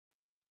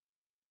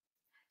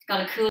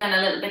going to cool down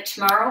a little bit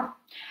tomorrow.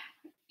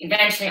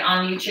 Eventually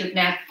on YouTube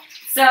now.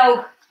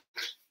 So,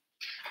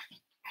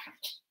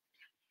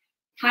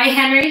 hi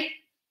Henry.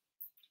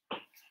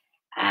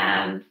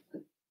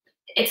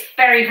 It's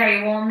very,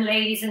 very warm,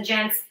 ladies and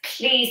gents.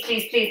 Please,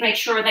 please, please make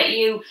sure that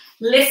you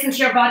listen to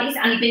your bodies,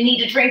 and if you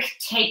need a drink,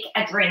 take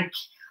a drink.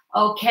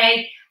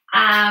 Okay.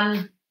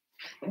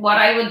 What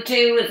I would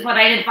do is, what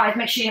I'd advise,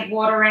 make sure you have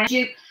water around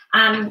you,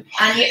 and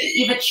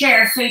you have a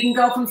chair so you can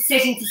go from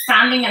sitting to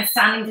standing and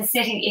standing to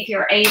sitting if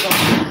you're able.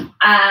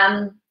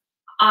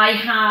 I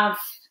have,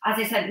 as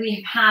I said,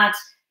 we've had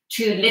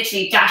to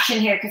literally dash in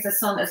here because the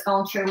sun is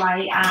going through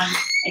my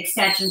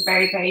extension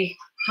very, very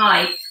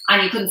high,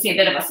 and you couldn't see a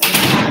bit of us. It was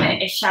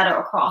having a shadow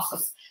across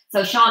us.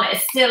 So Shauna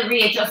is still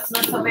readjusting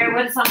us, so bear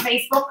with us on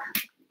Facebook.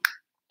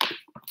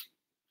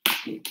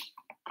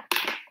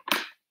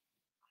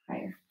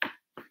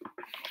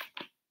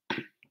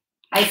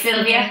 Hi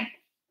Sylvia.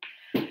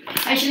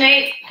 Hi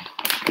Sinead.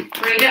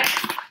 Rita.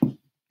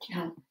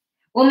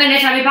 1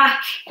 minute, I'll be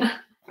back.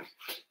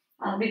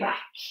 I'll be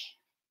back.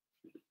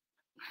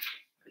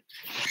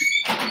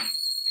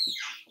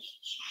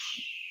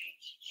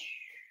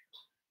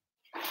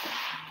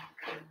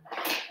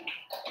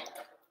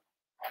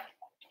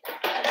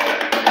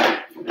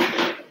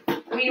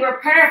 We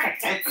were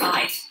perfect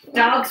outside.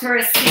 Dogs were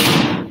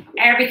asleep.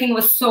 Everything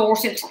was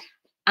sorted.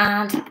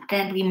 And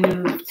then we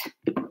moved.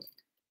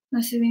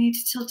 No, so we need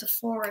to tilt it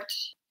forward.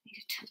 We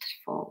need to tilt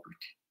it forward.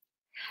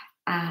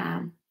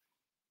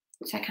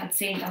 So I can't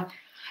see them.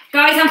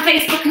 Guys on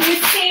Facebook, can you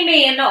see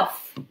me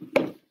enough?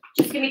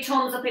 Just give me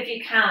thumbs up if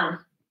you can.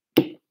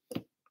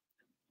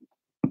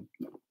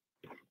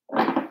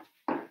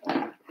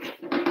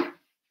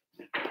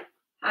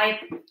 Hi,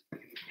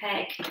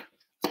 Peg.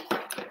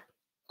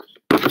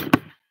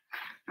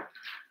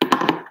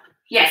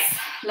 Yes,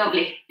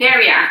 lovely. There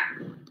we are.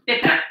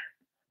 Bit better.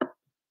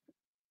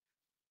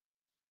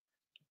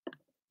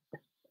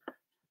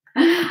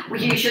 Well,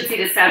 you should see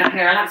this setup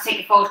here. I'll have to take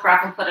a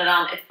photograph and put it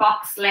on. It's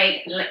box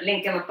linked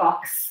in with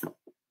box.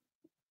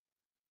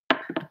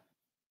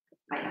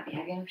 Might not be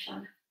heavy enough,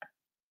 Shauna.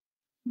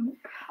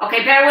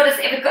 Okay, bear with us.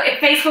 If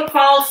Facebook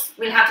falls,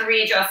 we'll have to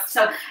readjust.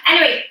 So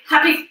anyway,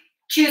 happy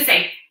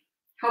Tuesday.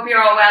 Hope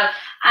you're all well.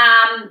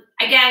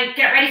 Again,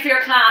 get ready for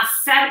your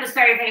class. Setup is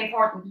very, very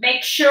important.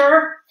 Make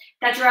sure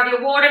that you have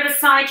your water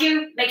beside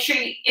you. Make sure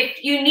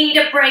if you need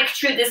a break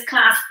through this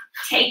class,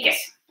 take it.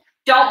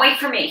 Don't wait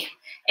for me.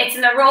 It's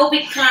an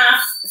aerobic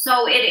class,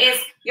 so it is,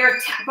 your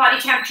body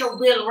temperature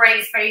will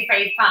raise very,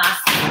 very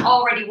fast. It's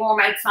already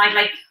warm outside.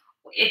 Like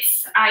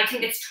I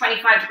think it's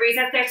 25 degrees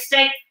out there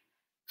today.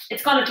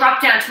 It's going to drop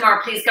down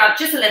tomorrow, please God,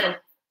 just a little,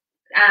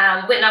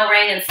 with no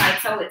rain in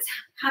sight. So it's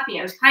happy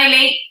out. Hi,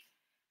 Lee.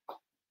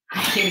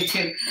 You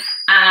too.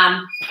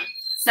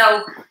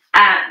 So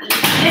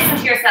listen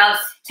to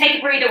yourselves. Take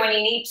a breather when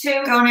you need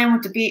to. Going in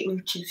with the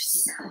beetroot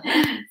juice.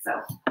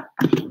 So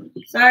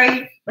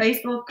sorry,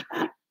 Facebook.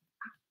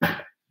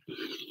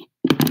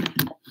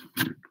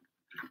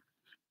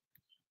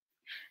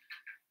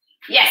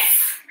 Yes,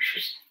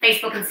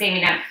 Facebook can see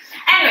me now.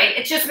 Anyway,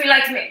 it's just we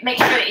like to make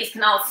sure that you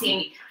can all see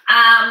me.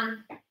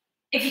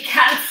 If you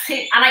can't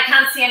see, and I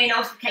can't see any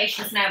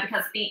notifications now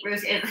because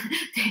beetroot is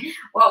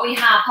what we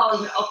have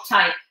holding it up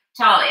tight.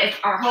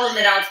 Or holding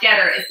it all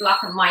together is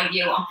blocking my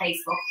view on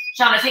Facebook.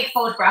 Shauna, take a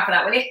photograph of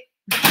that, will you?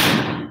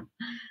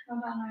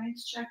 Hold on, I need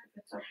to check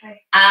if it's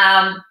okay.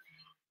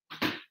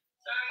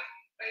 Sorry,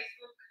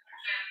 Facebook.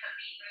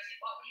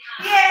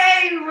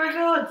 Yay, we're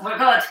good. We're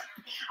good.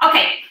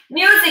 Okay,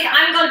 music.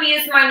 I'm going to be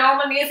using my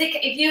normal music.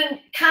 If you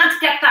can't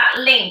get that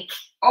link,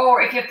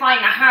 or if you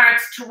find it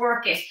hard to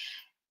work it,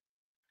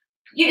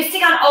 you can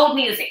stick on old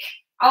music.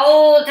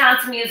 Old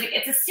dance music.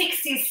 It's a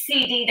 60s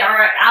CD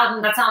or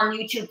album that's on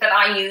YouTube that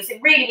I use.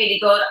 It's really, really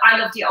good. I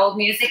love the old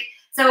music.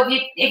 So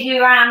if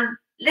you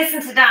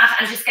listen to that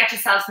and just get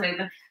yourselves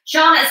moving.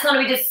 Shauna is going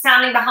to be just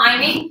standing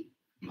behind me.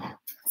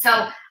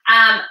 So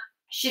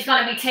she's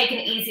going to be taking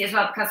it easy as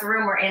well because the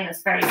room we're in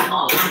is very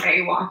small and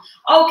very warm.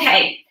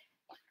 Okay.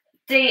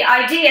 The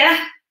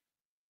idea,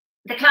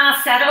 the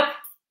class setup,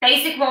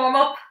 basic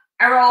warm-up,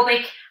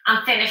 aerobic,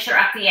 and finisher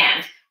at the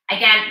end.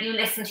 Again, you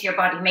listen to your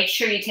body. Make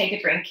sure you take a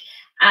drink.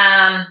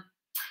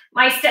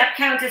 My step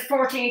count is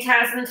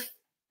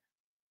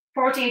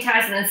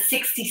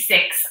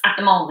 14,066 at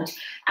the moment.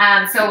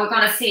 So we're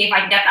going to see if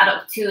I can get that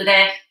up to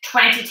the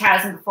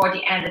 20,000 before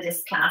the end of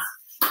this class.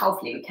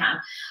 Hopefully we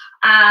can.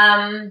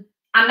 I'm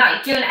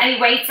not doing any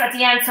weights at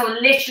the end, so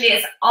literally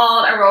it's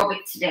all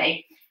aerobic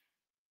today.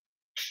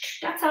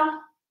 That's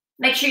all.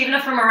 Make sure you have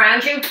enough room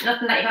around you,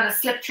 nothing that you're going to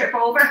slip, trip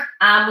over.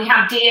 We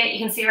have Dia, you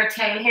can see her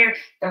tail here.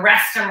 The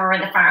rest of them are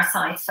in the far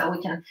side, so we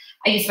can,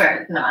 I use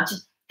where I can imagine.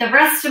 The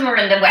rest of them are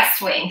in the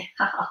west wing,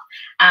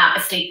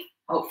 asleep,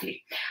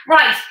 hopefully.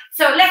 Right,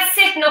 so let's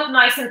sit up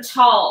nice and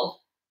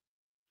tall.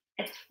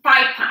 It's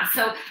 5 past,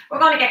 so we're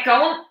going to get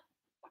going.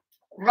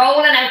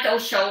 Rolling out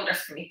those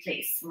shoulders for me,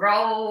 please.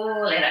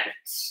 Roll it out.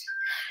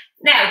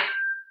 Now,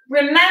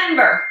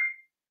 remember,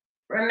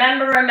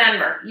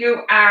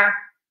 you are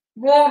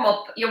warm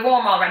up. You're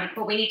warm already,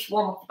 but we need to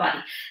warm up the body.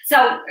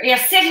 So you're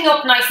sitting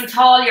up nice and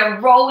tall. You're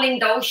rolling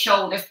those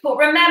shoulders. But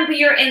remember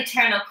your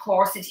internal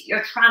core,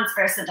 your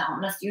transverse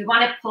abdominis. You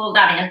want to pull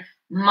that in.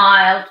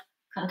 Mild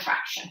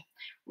contraction.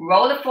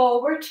 Roll it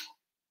forward.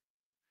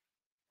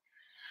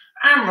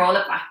 And roll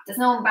it back. There's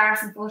no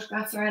embarrassing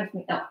photographs around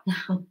me. No.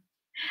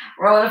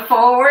 Roll it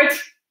forward.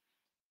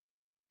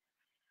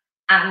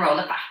 And roll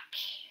it back.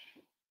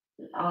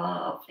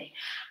 Lovely.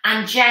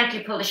 And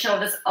gently pull the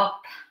shoulders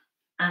up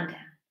and down.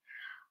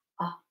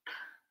 Up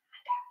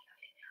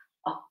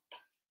and down. Up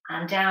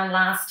and down.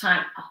 Last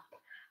time. Up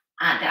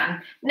and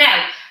down.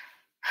 Now,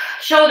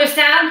 shoulders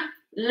down.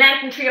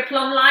 Lengthen through your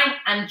plumb line.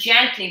 And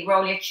gently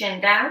roll your chin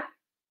down.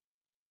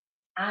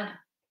 And up.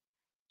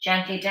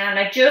 Gently down.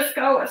 Now just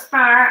go as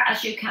far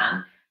as you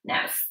can.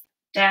 Now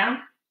down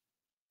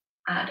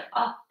and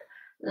up.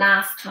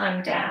 Last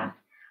time down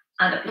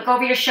and up. Look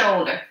over your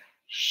shoulder.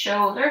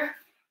 Shoulder,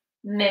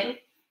 middle,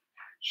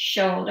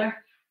 shoulder,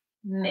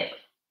 middle,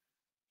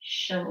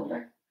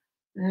 shoulder,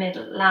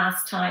 middle.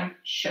 Last time,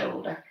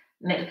 shoulder,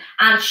 middle.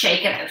 And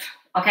shake it out.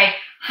 Okay.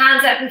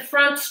 Hands out in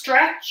front,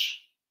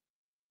 stretch.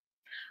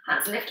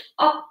 Hands lift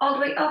up, all the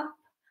way up.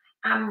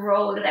 And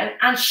roll it out.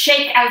 And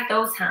shake out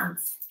those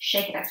hands.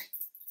 Shake it out.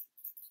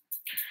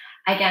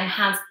 Again,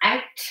 hands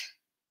out,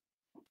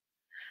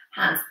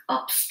 hands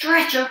up,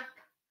 stretch up,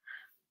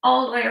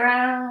 all the way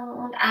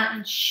around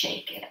and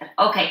shake it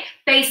out. Okay,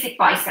 basic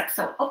biceps,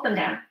 so up and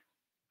down,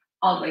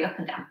 all the way up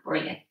and down,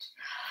 brilliant.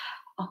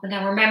 Up and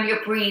down, remember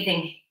you're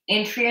breathing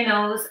in through your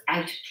nose,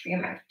 out through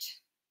your mouth.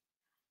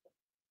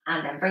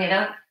 And then bring it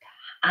up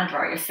and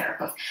draw your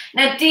circles.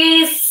 Now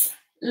these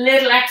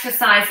little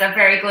exercises are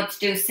very good to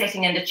do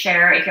sitting in the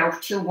chair if you're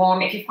too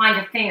warm, if you find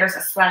your fingers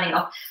are swelling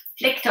up.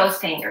 Flick those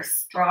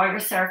fingers, draw your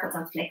circles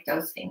and flick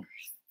those fingers.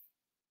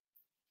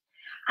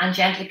 And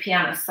gently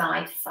piano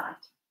side to side.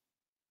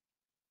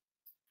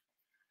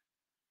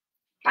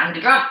 Bang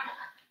the drum.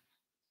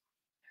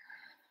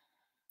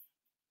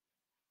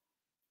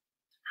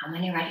 And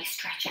when you're ready,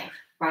 stretch out.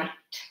 Right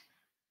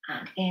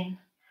and in,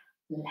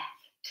 left and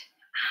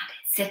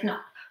in. Sitting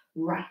up,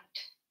 right,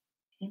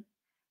 in,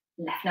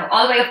 left. Now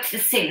all the way up to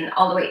the ceiling,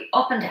 all the way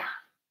up and down.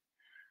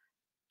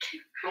 Two,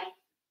 right,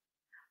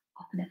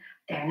 up and down.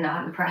 They're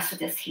not impressed with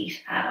this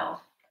heat at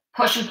all.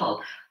 Push and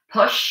pull.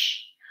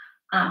 Push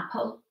and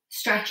pull.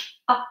 Stretch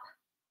up.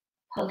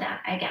 Pull down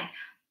again.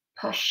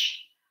 Push.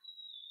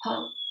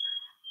 Pull.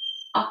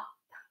 Up.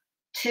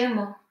 Two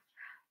more.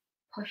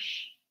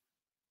 Push.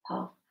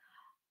 Pull.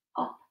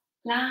 Up.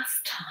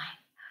 Last time.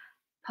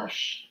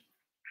 Push.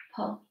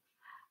 Pull. Up.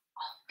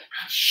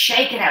 And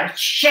shake it out.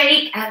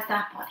 Shake out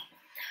that body.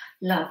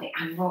 Lovely.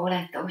 And roll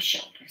out those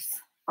shoulders.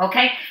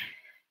 Okay?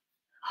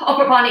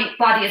 Upper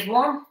body is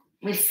warm.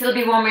 We'll still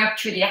be warming up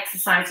through the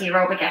exercise, the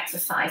aerobic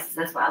exercises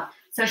as well.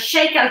 So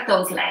shake out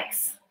those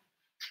legs.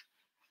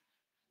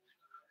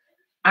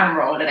 And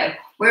roll it out.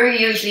 We're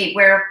usually,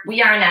 where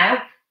we are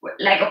now,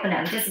 leg up and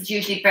down. This is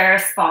usually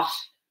Bear's spot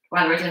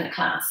while we're doing the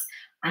class.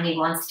 And he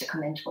wants to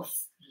come into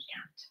us. He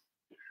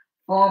can't.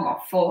 4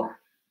 more. 4,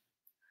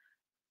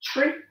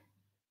 3,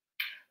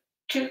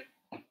 2,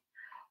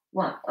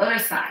 1. Other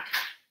side.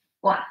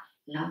 1.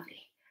 Lovely.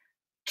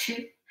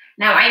 2.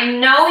 Now, I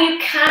know you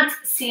can't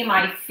see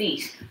my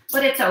feet,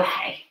 but it's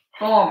okay.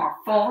 4 more.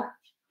 4,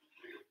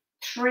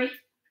 3,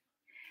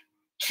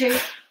 2,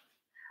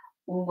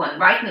 1.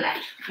 Right and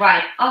left.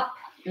 Right, up,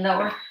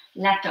 lower,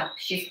 left, up.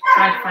 She's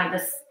trying to find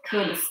this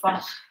coolest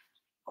spot.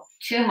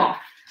 2 more.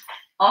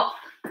 Up,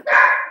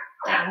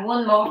 down.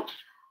 1 more.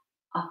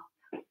 Up,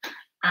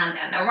 and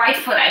down. Now, right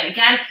foot out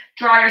again.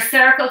 Draw your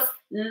circles.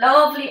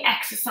 Lovely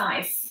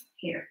exercise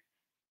here.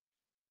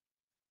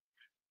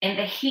 In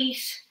the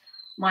heat,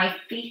 my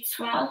feet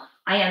swell.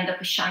 I end up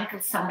with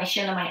shankles, so my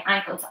shin and my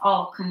ankles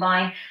all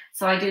combine.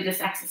 So I do this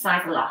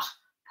exercise a lot.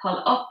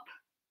 Pull up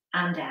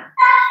and down.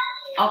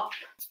 Up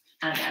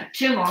and down.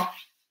 2 more.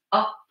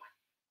 Up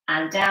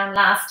and down.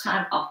 Last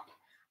time, up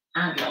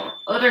and lower.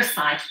 Other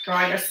side,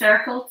 draw your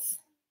circles.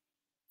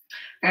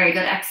 Very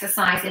good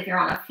exercise if you're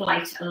on a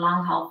flight, a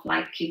long haul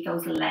flight. Keep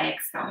those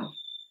legs going.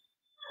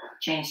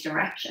 Change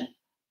direction.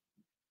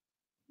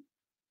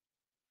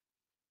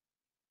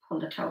 Pull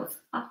the toes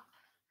up.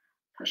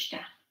 Push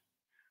down,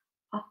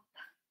 up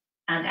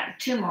and down.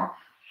 2 more,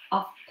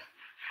 up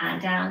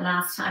and down.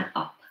 Last time,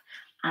 up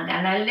and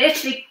down. Now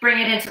literally bring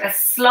it into a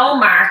slow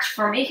march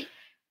for me.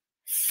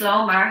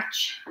 Slow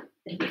march.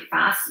 It'll be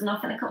fast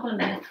enough in a couple of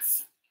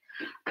minutes.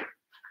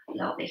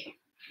 Lovely.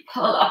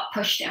 Pull up,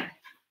 push down,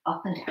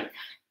 up and down.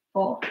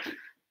 4,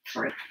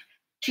 3,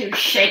 2,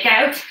 shake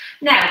out.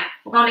 Now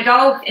we're going to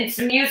go into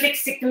some music.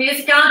 Stick the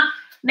music on.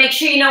 Make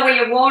sure you know where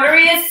your water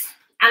is.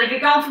 And if you're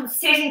going from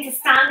sitting to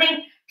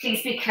standing,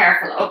 please be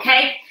careful,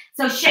 okay?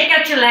 So shake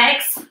out your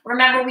legs.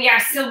 Remember, we are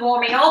still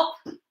warming up.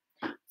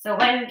 So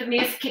when the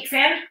music kicks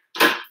in,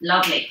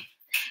 lovely.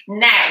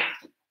 Now,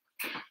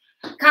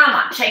 come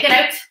on, shake it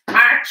out.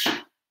 March.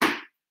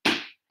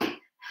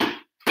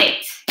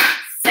 8,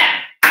 7,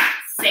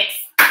 6,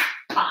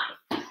 5,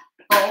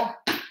 4,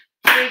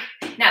 3.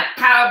 Now,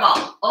 power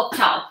ball, up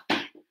tall.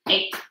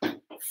 8,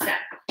 7,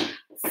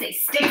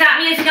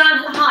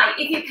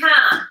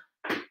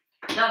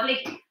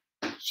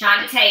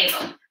 Shine the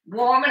table.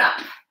 Warming up.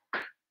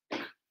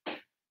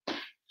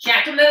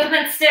 Gentle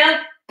movement still.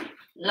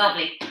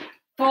 Lovely.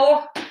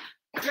 4,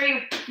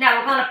 3.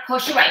 Now we're going to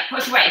push away.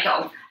 Push away.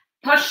 Go.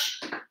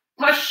 Push,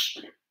 push,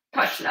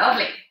 push.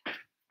 Lovely.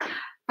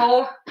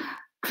 4,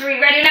 3.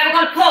 Ready? Now we're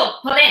going to pull.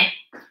 Pull in.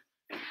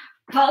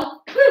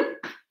 Pull. Woo.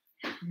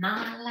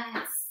 My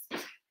last.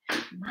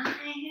 My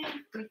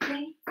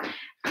everything.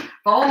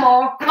 4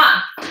 more. Come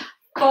on.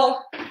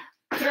 4,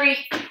 3,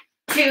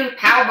 2.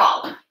 Power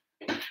ball.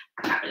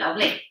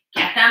 Lovely.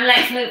 Get them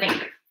legs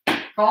moving.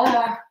 4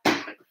 more.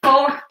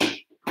 4,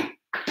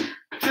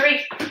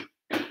 3,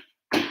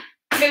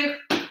 2.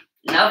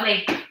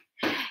 Lovely.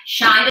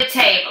 Shine the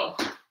table.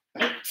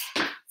 8,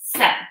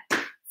 7,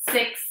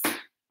 6,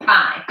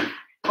 5,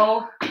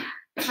 4,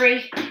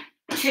 3,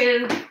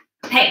 2.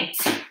 Paint.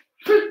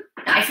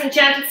 Nice and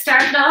gentle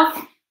starting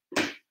off.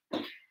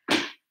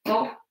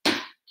 4,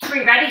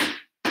 3. Ready?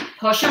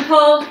 Push and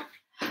pull.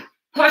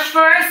 Push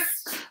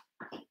first.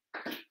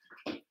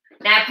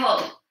 Now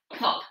pull.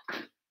 Pull.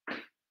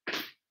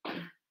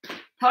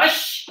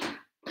 Push.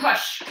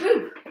 Push.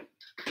 Woo.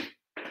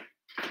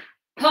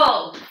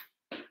 Pull.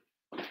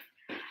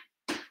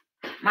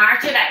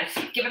 March it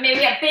out. Give it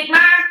maybe a big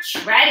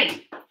march.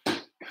 Ready.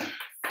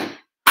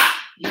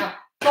 You're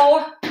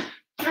 4,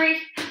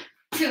 3,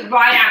 2.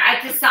 Right arm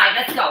out to side.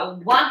 Let's go.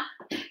 1,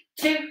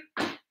 2,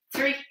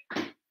 3,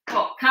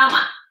 4. Come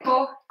on.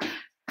 4,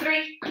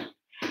 3.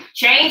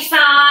 Change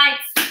sides.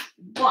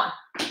 1,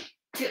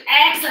 2.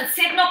 Excellent.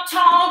 Sitting up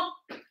tall.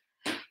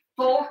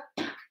 4,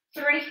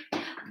 3.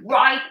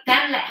 Right,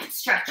 then left.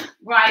 Stretch.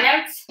 Right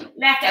out,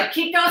 left out.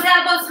 Keep those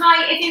elbows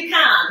high if you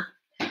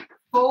can.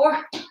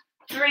 4,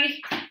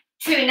 3,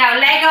 2. Now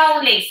leg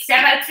only.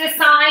 Step out to the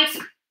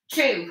side.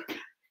 2,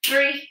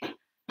 3,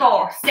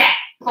 4. Step.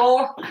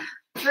 4,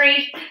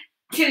 3,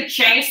 2.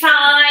 Change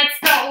sides.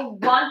 Go.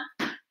 1,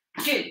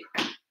 2,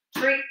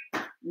 3.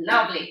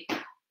 Lovely.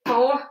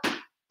 4,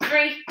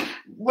 3.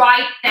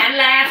 Right, then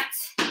left.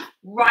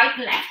 Right,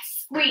 left.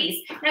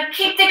 Squeeze. Now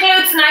keep the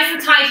glutes nice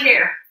and tight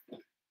here.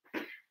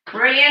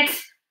 Brilliant.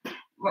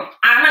 Arm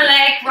and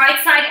leg. Right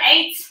side.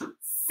 8,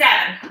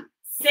 7,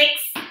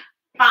 6,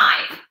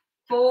 5,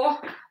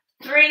 4,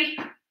 3.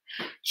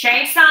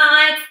 Change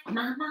sides.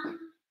 Mama.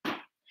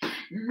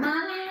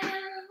 My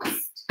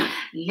last.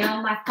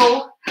 You're my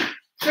 4,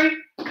 3.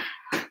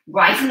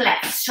 Right and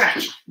left.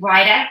 Stretch.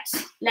 Right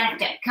out.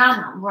 Left out. Come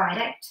on. Right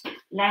out.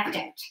 Left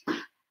out.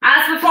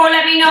 As before,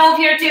 let me know if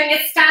you're doing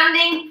it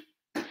standing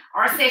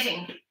or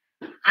sitting.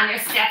 And your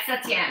steps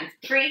at the end.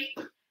 3,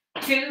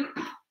 2.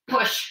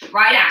 Push.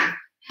 Right arm.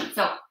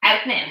 So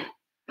out and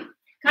in.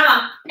 Come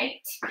on. 8,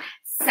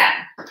 7,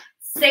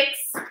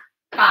 6,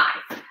 5,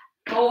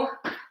 4,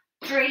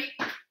 3.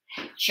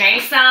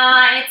 Change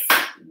sides.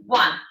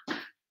 1,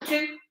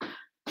 2,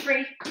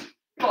 3,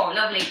 4.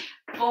 Lovely.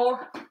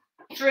 4,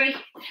 3.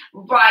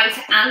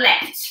 Right and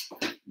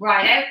left.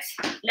 Right out.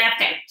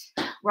 Left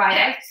out. Right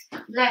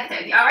out. Left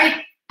out. All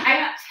right.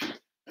 Out.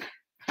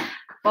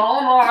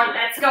 4 more.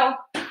 Let's go.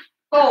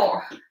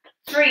 4,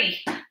 3,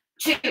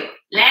 2.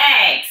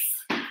 Legs.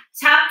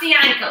 Tap the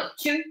ankle.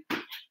 2,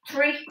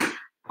 3,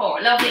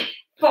 4. Lovely.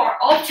 4.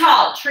 Up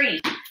tall. 3,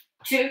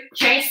 2.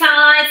 Change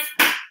sides.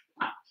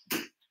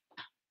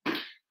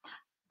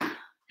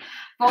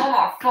 4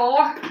 more.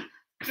 4,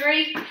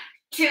 3,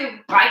 2.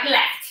 Right and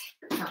left.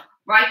 So,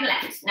 right and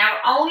left. Now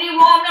we're only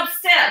warming up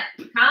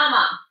still. Come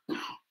on.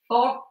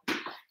 4,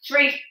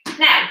 3.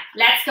 Now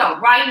let's go.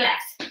 Right and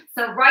left.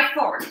 So right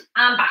forward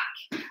and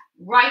back.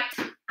 Right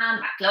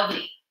and back.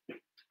 Lovely.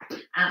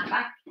 And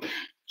back.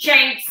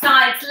 Change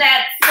sides.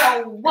 Let's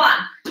go.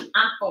 1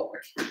 and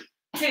forward.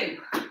 2.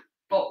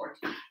 Forward.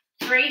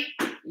 3.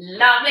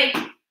 Lovely.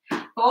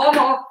 4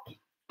 more.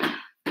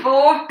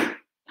 4,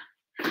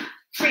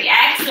 3.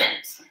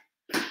 Excellent.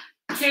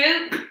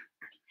 2.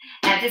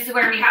 Now this is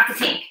where we have to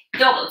think.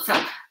 Double.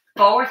 So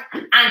forward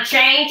and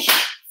change.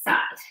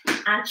 Side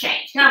and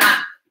change. Come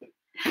on.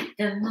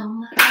 The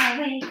moment I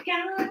wake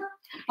up.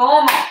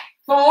 4 more.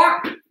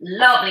 4.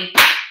 Lovely.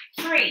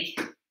 3.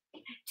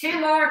 2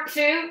 more.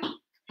 2.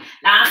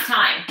 Last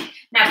time.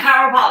 Now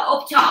power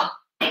ball up tall.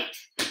 8,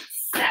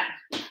 7,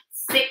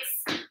 6,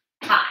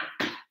 5,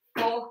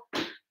 4,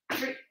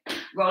 3.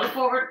 Roll it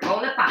forward.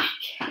 Roll it back.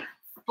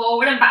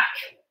 Forward and back.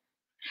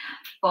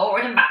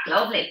 Forward and back.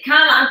 Lovely.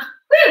 Come on.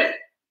 Woo!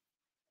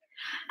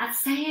 I'd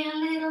say a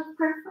little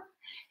purple.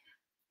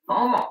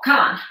 4 more. Come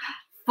on.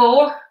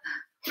 4,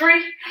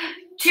 3,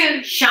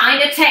 2. Shine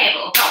the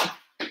table. Go.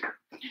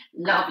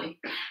 Lovely.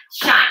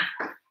 Shine.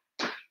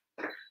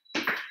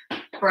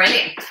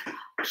 Brilliant.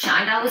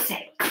 Shine down the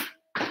tables.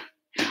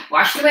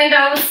 Wash the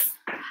windows.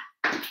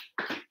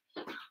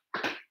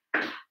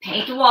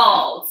 Paint the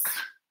walls.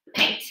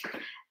 Paint.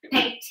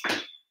 Paint.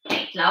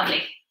 Paint.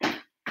 Lovely.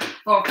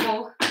 4,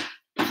 4,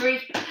 3.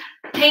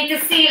 Paint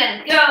the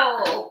ceiling.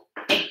 Go.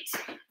 8,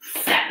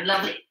 7.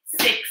 Lovely.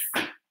 6,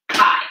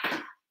 5,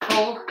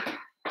 4,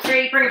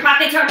 3. Bring it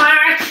back into a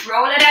march.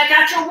 Roll it out.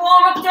 That's your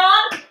warm up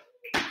done.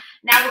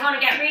 Now we're going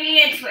to get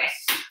really into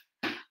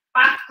it.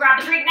 Back. Grab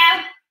the drink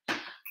now.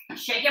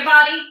 Shake your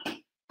body.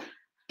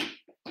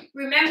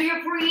 Remember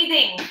your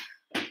breathing.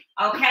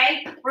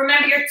 Okay?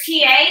 Remember your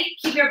TA.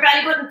 Keep your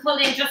belly button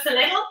pulled in just a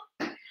little.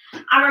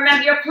 And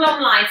remember your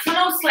plumb line. So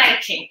no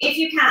slouching, if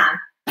you can.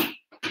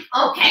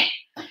 Okay.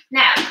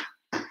 Now,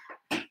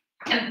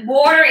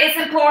 water is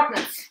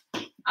important.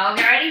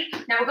 Okay, ready?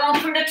 Now we're going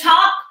from the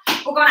top.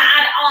 We're going to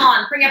add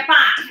on. Bring it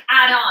back.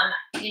 Add on.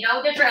 You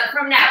know the drill.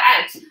 From now,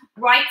 out.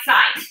 Right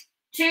side.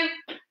 2,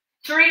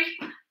 3,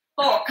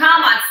 4.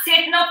 Come on.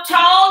 Sitting up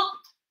tall.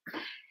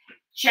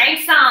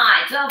 Change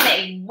sides.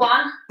 Lovely.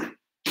 1,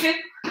 2,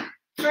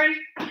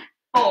 3,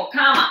 4.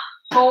 Come on.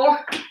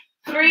 4,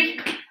 3.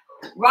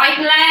 Right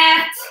and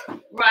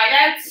left. Right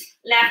out.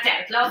 Left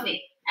out.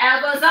 Lovely.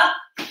 Elbows up.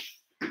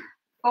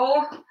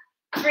 4,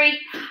 3.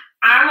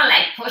 Arm and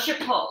leg. Push or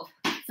pull.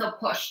 So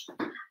push.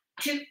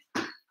 2,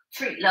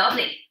 3.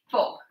 Lovely.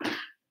 4,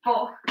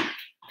 4,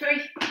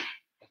 3.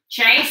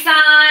 Change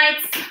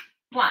sides.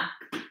 1,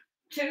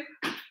 2,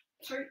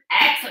 3.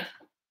 Excellent.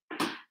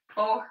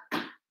 4,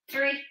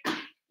 3.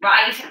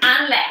 Right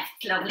and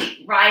left.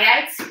 Lovely. Right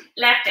out.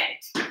 Left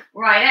out.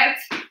 Right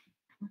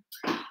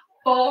out.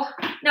 4.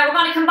 Now we're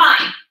going to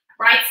combine.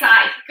 Right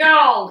side.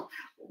 Go.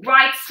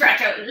 Right.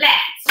 Stretch out.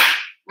 Left.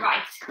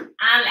 Right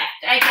and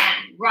left.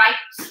 Again. Right.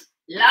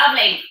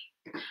 Lovely.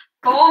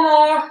 4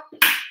 more.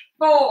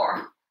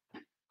 4,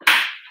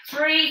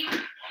 3,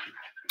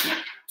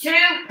 2.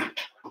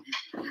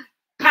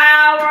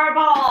 Power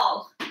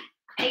ball.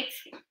 8,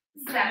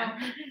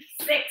 7,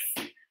 6,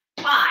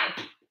 5,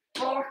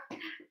 4,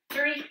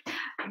 3.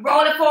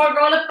 Roll it forward,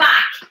 roll it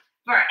back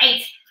for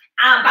 8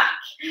 and back.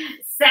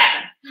 7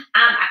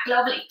 and back.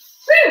 Lovely.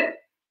 Woo.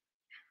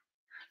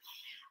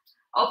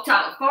 Up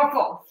top. 4,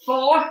 4,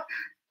 4,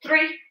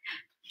 3,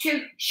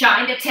 2.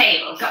 Shine the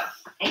table. Go.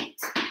 8,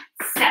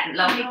 7.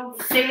 Lovely.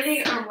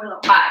 Silly or willow?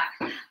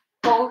 5,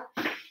 4,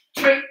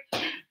 3.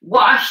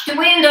 Wash the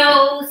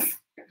windows.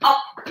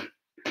 Up.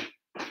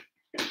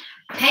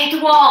 Paint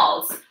the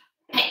walls.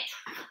 Paint.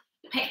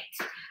 Paint.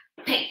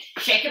 Paint.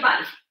 Shake your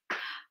body.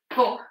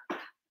 4,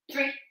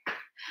 3.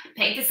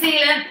 Paint the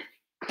ceiling.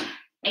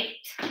 8,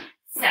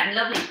 7.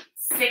 Lovely.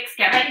 6.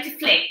 Get ready to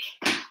flick.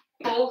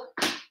 4,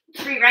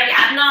 3. Ready.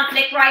 Adding on.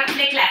 Flick right.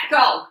 Flick left.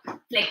 Go.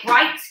 Flick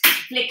right.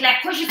 Flick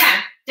left. Push it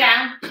down.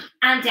 Down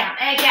and down.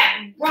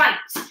 Again. Right.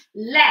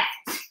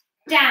 Left.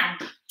 Down.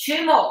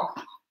 2 more.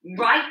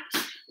 Right.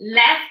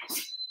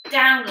 Left.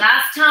 Down.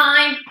 Last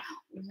time.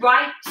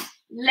 Right.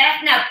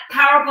 Left. Now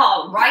power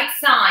ball. Right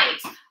side.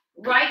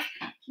 Right.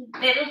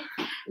 Middle.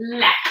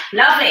 Left.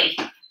 Lovely.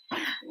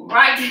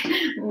 Right.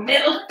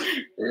 Middle.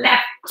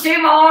 Left.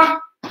 2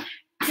 more.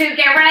 2.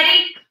 Get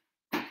ready.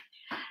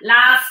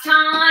 Last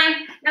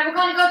time. Now we're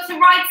going to go to the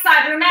right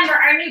side. Remember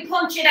our new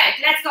punch it out.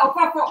 Let's go.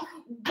 4, 4.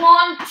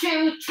 1,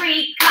 2,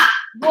 3. Clap.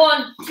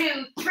 1,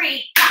 2,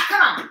 3. Clap.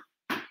 Come on.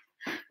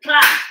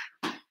 Clap.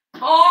 4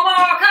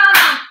 more. Come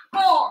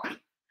on.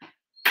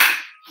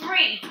 4,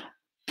 3,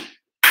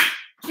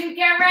 2.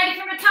 Get ready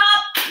from the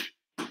top.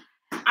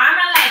 Arm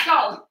and leg.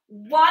 Go.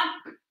 1,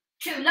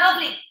 2.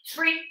 Lovely.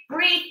 3.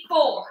 Breathe.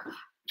 4.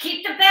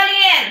 Keep the belly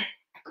in.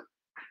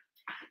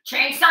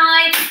 Change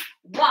sides.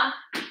 1,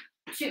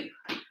 2,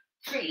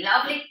 3.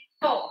 Lovely.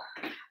 4,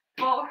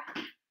 4,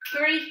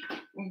 3.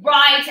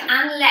 Right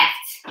and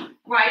left.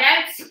 Right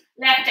out.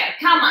 Left out.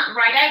 Come on.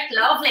 Right out.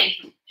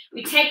 Lovely.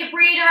 We take a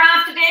breather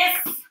after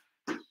this.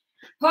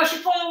 Push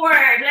it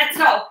forward. Let's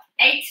go.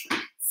 8,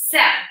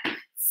 7,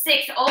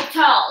 6. Up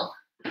tall.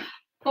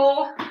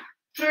 4,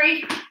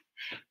 3.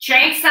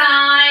 Change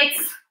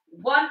sides.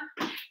 1,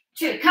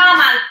 2. Come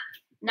on.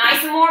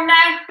 Nice and warm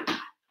now.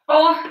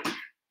 4,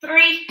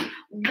 3.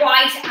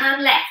 Right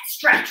and left.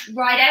 Stretch.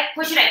 Right out.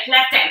 Push it out.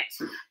 Left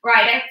out.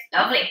 Right out.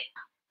 Lovely.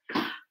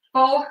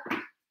 4,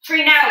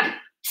 3. Now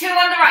 2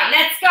 on the right.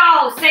 Let's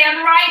go. Stay on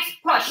the right.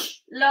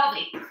 Push.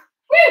 Lovely.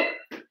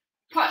 Woo.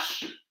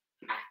 Push.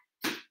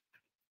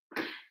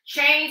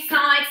 Change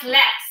sides.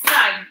 Left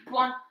side.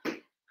 1.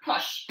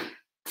 Push.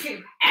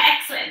 2.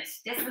 Excellent.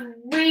 This is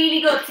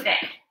really good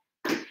today.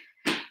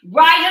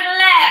 Right and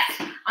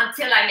left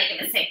until I make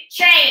a mistake.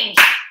 Change.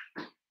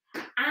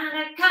 And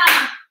then come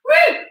on.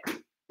 Woo.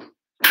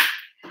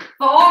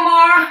 4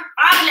 more.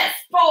 Fabulous.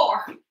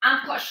 4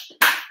 and push.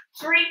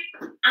 3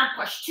 and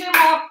push. 2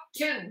 more.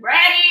 2.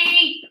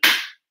 Ready.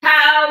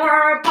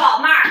 Power ball.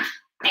 March.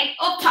 8.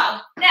 Up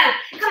tall. Now,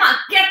 come on.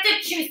 Get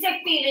the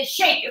Tuesday feeling.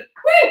 Shake it.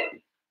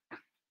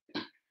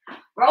 Woo.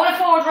 Roll it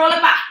forward. Roll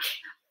it back.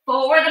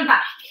 Forward and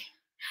back.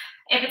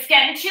 If it's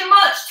getting too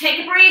much, take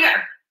a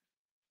breather.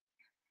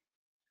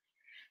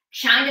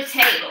 Shine the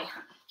table.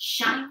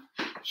 Shine.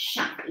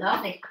 Shine.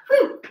 Lovely.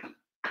 Woo.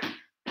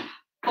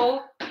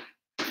 4,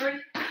 3.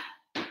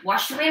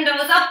 Wash the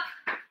windows up.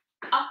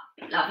 Up.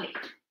 Lovely.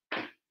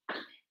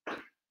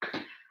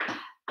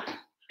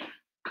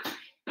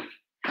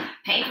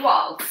 Paint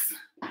walls.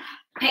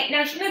 Paint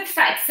now. Move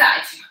side to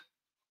side.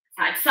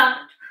 Side to side.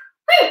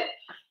 Woo.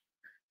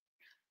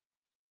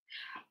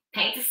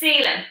 Paint the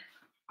ceiling.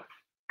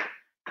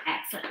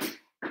 Excellent.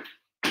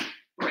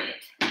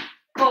 Brilliant.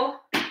 4,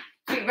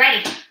 3.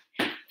 Ready.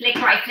 Flick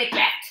right. Flick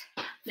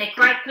left. Flick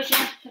right. Push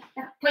it.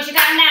 Push it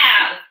down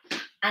now.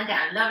 and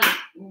down. Lovely.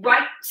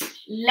 Right,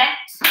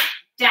 left,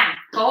 down.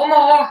 4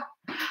 more.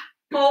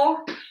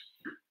 4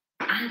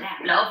 and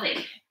down.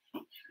 Lovely.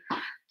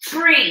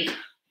 3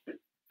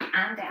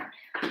 and down.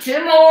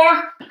 2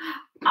 more.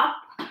 Up,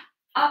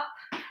 up,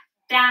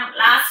 down.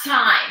 Last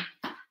time.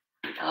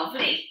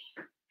 Lovely.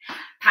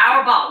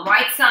 Power ball.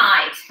 Right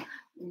side.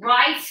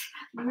 Right,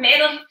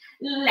 middle,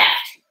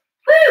 left.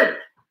 Woo!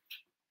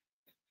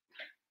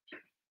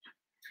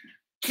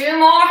 2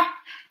 more.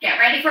 Get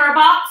ready for a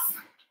box.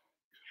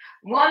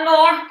 1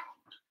 more.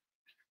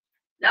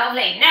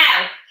 Lovely.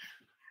 Now,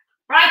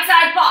 right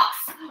side box.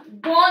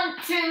 1,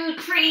 2,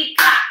 3,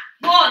 clap.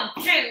 1,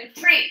 2,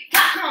 3,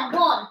 clap. Come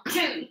on. 1,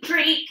 2,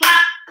 3,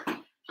 clap.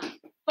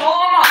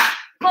 4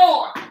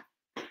 more. 4,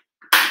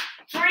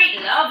 3.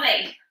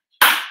 Lovely.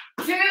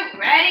 2.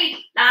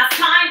 Ready. Last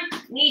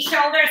time. Knee,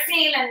 shoulder,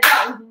 seal, and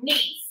go.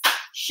 Knees,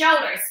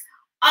 shoulders,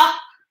 up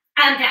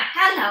and down.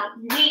 Hello.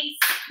 Knees,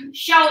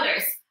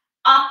 shoulders,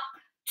 up.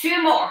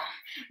 2 more.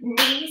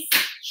 Knees,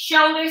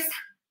 shoulders,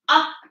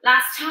 up.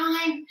 Last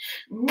time.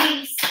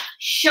 Knees,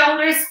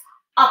 shoulders,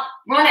 up.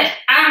 Run it.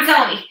 Arms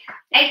only.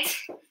 8,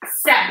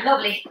 7.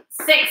 Lovely.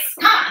 6.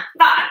 Come on.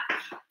 5,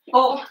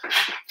 4,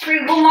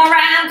 3. 1 more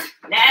round.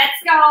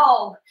 Let's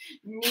go.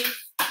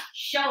 Knees,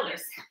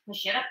 shoulders.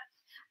 Push it up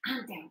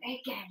and down.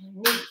 Again.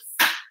 Knees,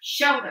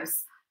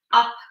 shoulders,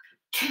 up.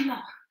 2 more.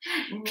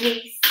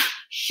 Knees,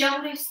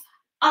 shoulders,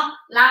 up.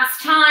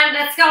 Last time.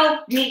 Let's go.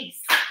 Knees,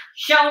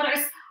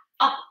 shoulders,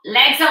 up.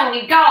 Legs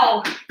only.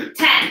 Go.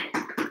 10.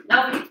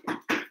 Lovely.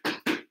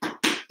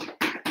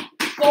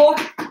 4,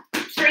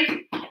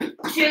 3,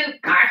 2.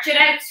 March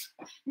it out.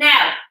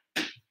 Now,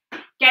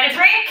 get a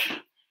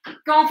drink.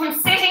 Going from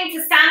sitting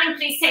to standing,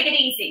 please take it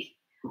easy.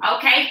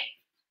 Okay?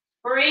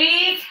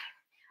 Breathe.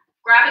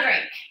 Grab a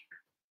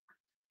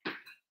drink.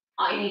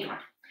 Oh, you need one.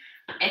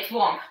 It's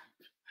warm.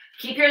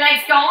 Keep your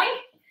legs going.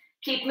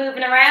 Keep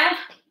moving around.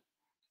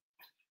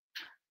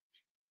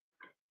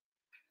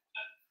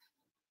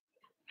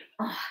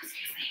 Oh,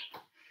 excuse me.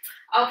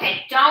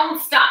 Okay, don't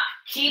stop.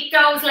 Keep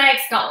those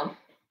legs going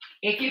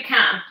if you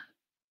can.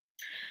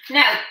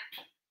 Now,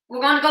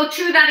 we're going to go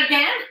through that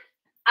again,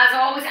 as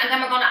always, and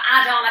then we're going to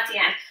add on at the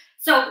end.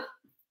 So,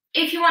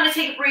 if you want to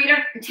take a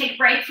breather and take a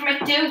break from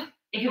it, do.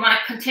 If you want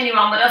to continue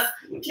on with us,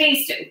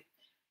 please do.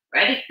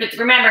 Ready? But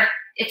remember,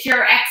 it's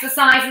your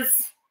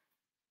exercises,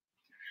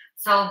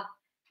 so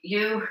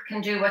you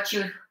can do what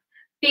you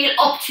feel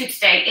up to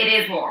today.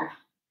 It is warm.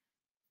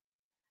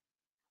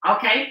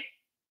 Okay?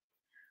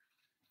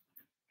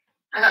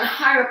 I'm going to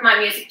higher up my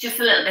music just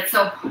a little bit.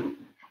 So,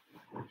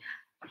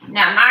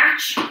 now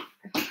march.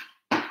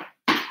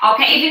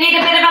 Okay, if you need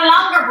a bit of a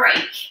longer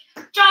break,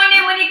 join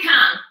in when you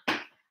can.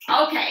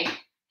 Okay.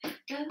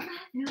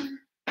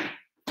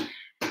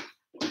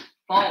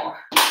 4,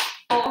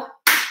 4,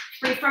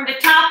 3 from the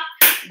top.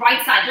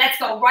 Right side. Let's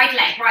go. Right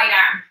leg, right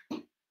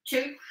arm.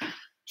 2,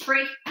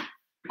 3,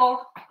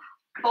 4,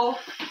 4,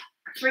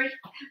 3,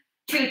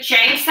 2.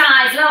 Change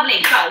sides.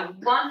 Lovely. Go.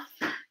 1,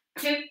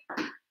 2,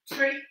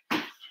 3,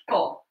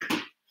 4,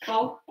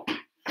 4,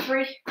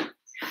 3.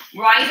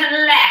 Right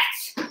and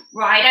left.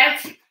 Right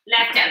out,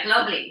 left out.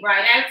 Lovely.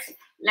 Right out,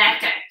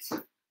 left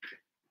out.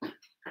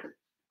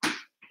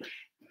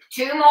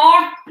 2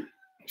 more.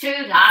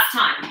 2. Last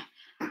time.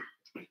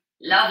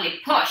 Lovely.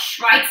 Push.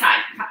 Right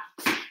side.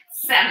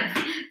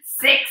 7,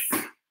 6,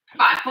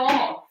 5. 4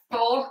 more.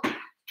 4,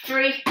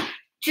 3,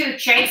 2.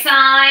 Change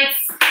sides.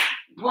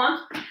 1,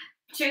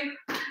 2,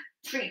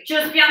 3.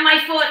 Just beyond my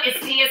foot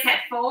is Sia's head.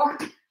 4,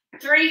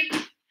 3.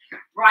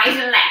 Right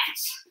and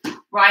left.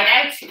 Right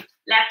out,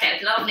 left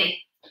out.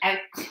 Lovely. Out.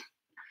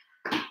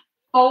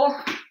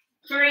 4,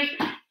 3,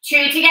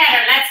 2.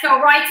 Together. Let's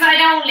go. Right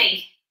side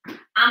only.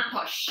 And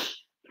push.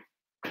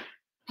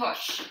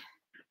 Push.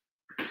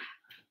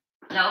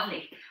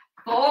 Lovely.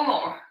 4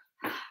 more.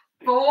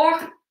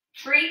 4,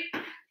 3,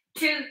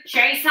 2.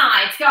 Change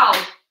sides. Go.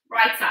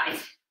 Right side.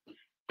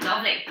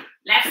 Lovely.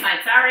 Left side.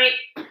 Sorry.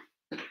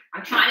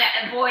 I'm trying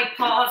to avoid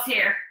pause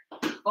here.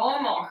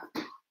 4 more.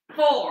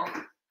 4,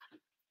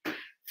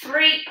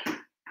 3,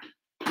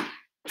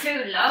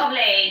 2.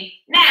 Lovely.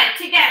 Now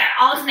together.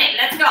 Alternate.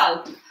 Let's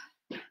go.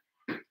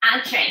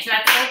 And change.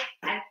 Let's go.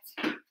 Out.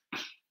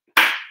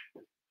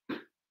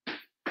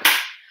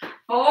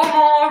 4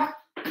 more.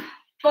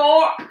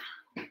 4,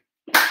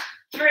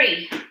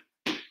 3,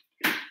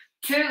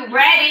 2.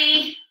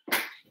 Ready.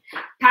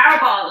 Power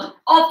ball.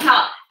 Up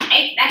top.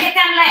 8. Now get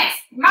them legs.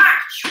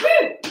 March.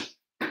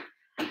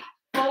 Woo.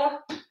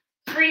 4,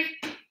 3,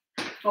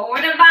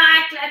 forward and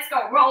back. Let's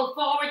go. Roll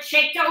forward.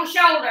 Shake those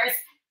shoulders.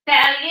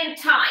 Belly in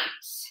tight.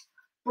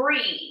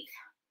 Breathe.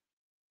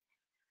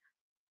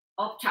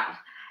 Up top.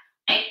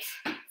 8,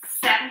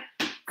 7,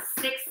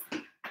 6,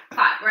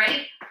 5.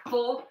 Ready?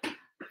 4,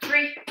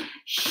 3.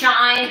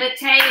 Shine the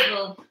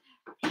table.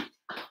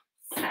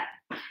 7,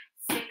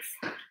 6,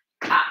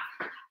 5,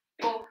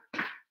 4,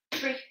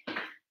 3,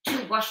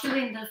 2. Wash the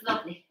windows.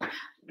 Lovely.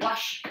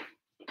 Wash.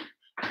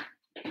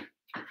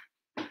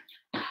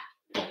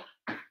 4,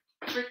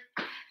 3,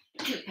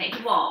 2. Paint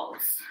the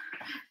walls.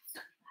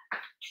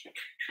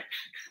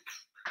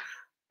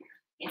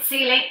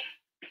 ceiling.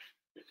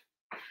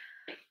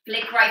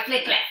 Flick right,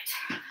 flick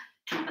left.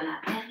 Tumble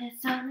up, and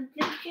it's on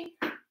the flicking.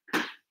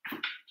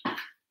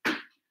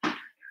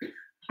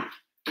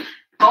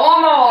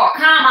 4 more,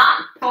 come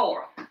on,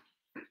 4.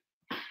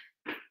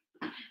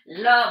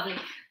 Lovely,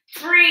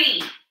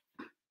 3.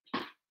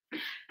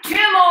 2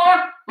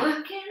 more,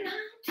 working on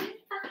 2.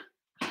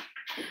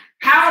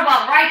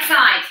 Powerball, right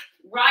side,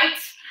 right,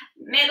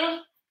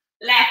 middle,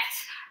 left,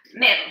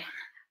 middle,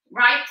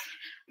 right,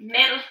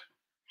 middle.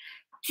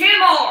 2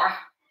 more.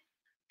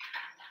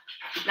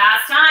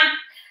 Last time,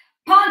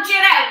 punch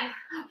it out.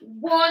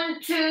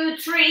 1, 2,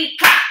 3,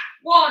 clap.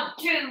 1,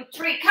 2,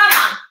 3, come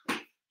on.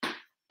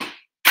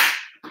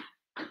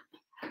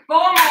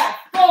 4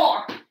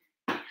 more,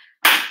 4,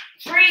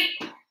 3,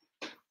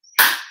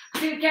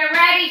 2, get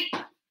ready.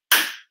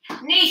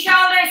 Knee,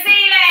 shoulder,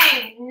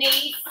 ceiling.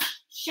 Knees,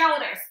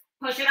 shoulders,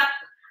 push it up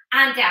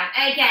and down.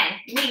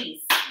 Again,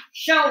 knees,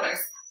 shoulders,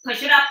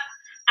 push it up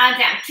and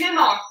down. 2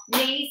 more,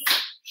 knees,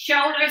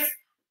 shoulders,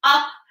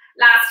 up.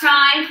 Last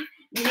time,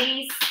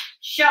 knees,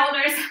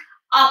 shoulders,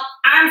 up.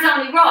 Arms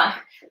only run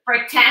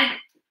for 10.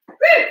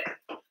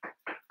 Woo.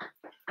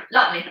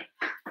 Lovely.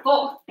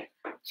 4,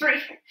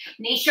 3,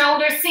 knee,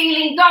 shoulders,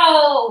 ceiling,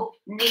 go.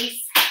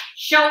 Knees,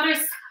 shoulders,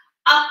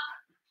 up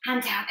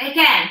and down.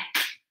 Again,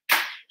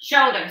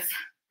 shoulders.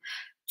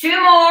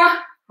 2 more.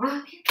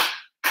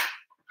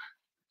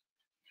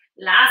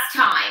 Last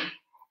time.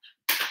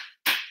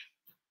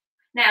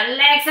 Now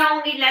legs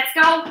only, let's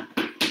go.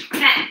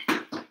 10.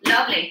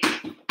 Lovely.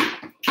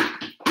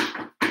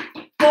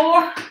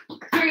 4,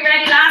 3,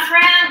 ready, last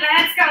round.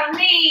 Let's go.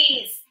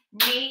 Knees,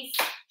 knees,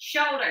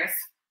 shoulders,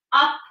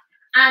 up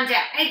and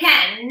down.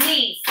 Again,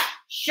 knees,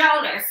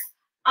 shoulders,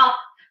 up.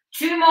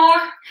 2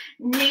 more.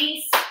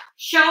 Knees,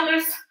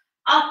 shoulders,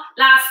 up.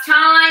 Last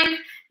time.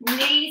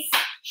 Knees,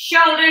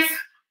 shoulders,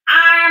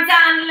 arms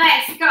and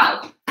legs.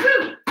 Go.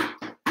 Woo.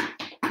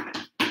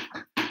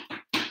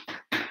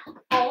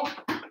 4,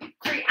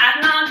 3,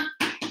 adding on.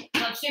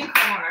 Punch the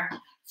corner.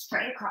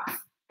 Straight across.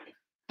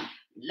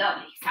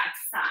 Lovely. Side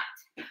to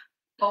side.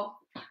 4,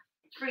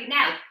 3.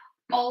 Now,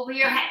 over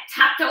your head.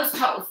 Tap those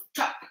toes.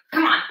 Drop.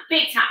 Come on.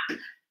 Big tap.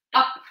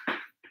 Up.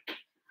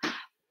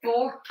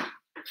 4,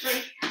 3,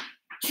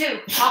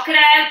 2. Hook it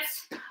out.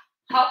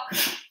 Hook.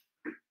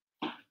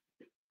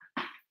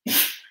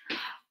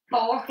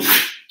 4,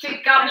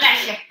 3. God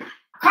bless you.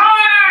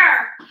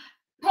 Corner.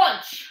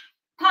 Punch.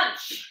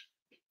 Punch.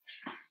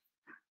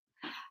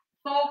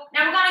 4.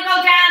 Now we're going to go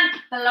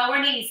down the lower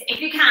knees. If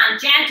you can,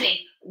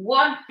 gently.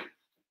 1,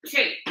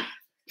 2,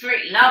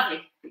 3.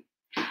 Lovely.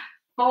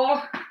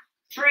 4,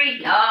 3.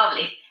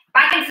 Lovely.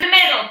 Back into the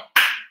middle.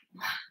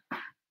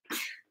 1,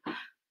 2,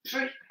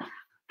 3,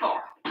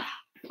 4.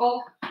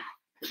 4,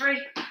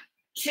 3,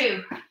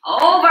 2.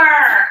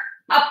 Over.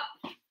 Up.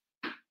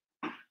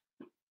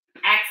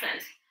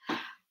 Excellent.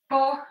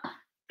 4,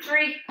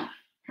 3.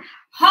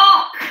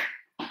 Hook.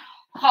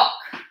 Hook.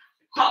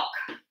 Hook.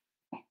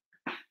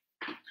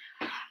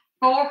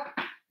 4,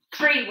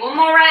 3. One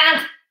more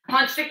round.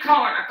 Punch the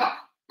corner. Go.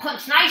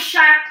 Punch. Nice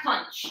sharp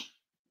punch.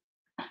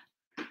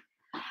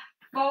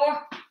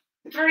 4,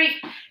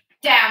 3.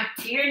 Down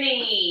to your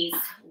knees.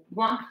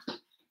 1,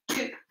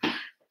 2,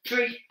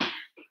 3,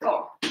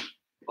 4.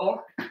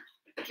 4,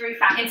 3.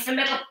 Back into the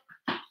middle.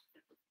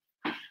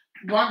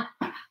 1,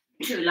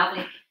 2.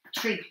 Lovely.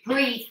 3.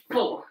 Breathe.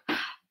 4,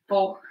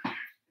 4,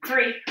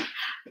 3.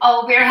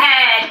 Over your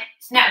head.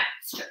 Now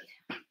straight.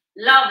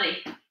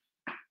 Lovely.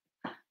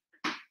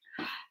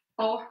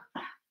 4,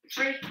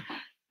 3,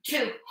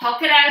 2.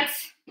 Hook it out.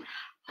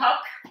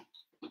 Hook.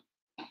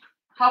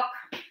 Hook.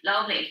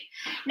 Lovely.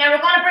 Now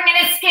we're going to bring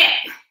in a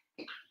skip.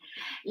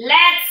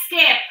 Let's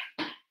skip.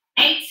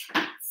 8,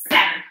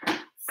 7,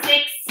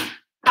 6,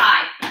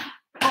 5,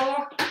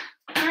 4,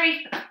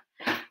 3.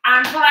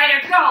 Arms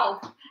wider. Go.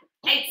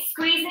 8.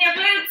 Squeezing your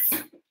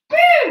glutes.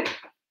 Woo!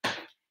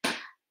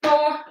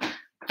 4,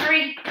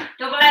 3.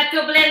 Double out,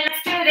 double in.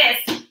 Let's do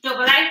this.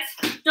 Double out,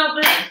 double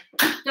in.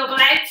 Double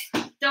out,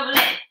 double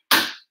in.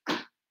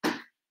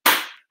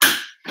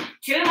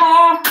 2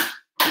 more.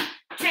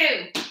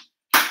 2.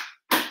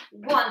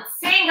 1.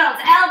 Singles.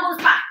 Elbows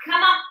back.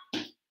 Come on.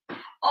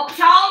 Up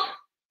tall.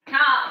 Come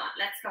on.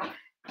 Let's go.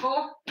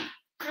 4,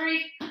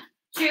 3,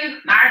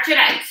 2. March it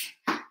out.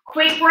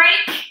 Quick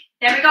break.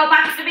 Then we go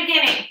back to the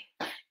beginning.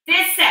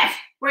 This set,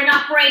 we're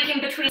not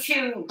breaking between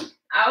 2.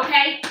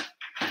 Okay?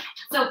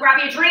 So grab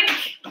your drink.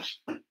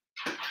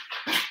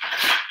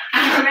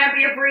 And remember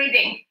your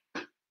breathing.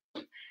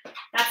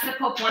 That's the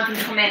pup wanting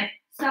to come in.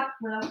 Stop.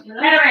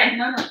 Let her in.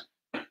 No.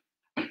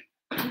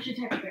 You should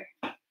take a break.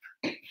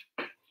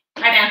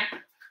 Lie down.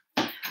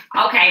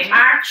 Okay,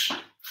 march.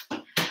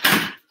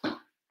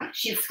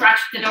 She'll scratch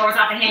the doors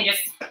off the hinges.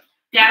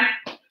 Down.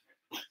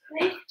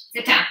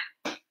 Sit down.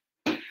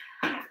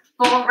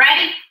 4,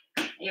 ready?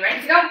 Are you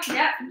ready to go?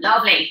 Yeah.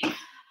 Lovely.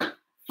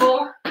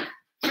 4,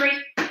 3,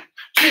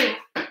 2.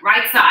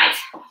 Right side.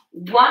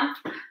 1,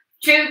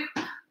 2,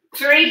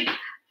 3,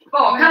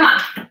 4. Come on.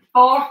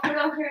 4,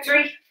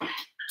 3,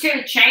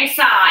 2. Change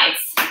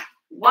sides.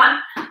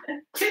 1,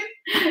 2,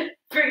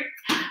 3,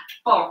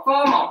 4.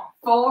 4 more.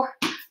 4,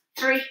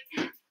 3,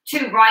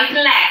 2. Right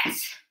and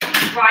left.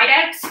 Right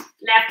out,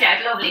 left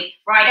out. Lovely.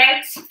 Right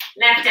out,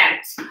 left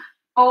out.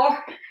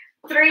 4,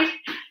 3.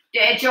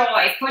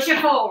 Joy. Push it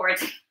forward.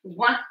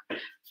 1,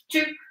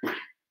 2,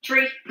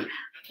 3,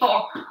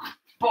 4.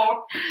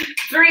 4,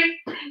 3,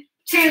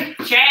 2.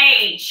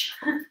 Change.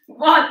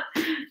 1,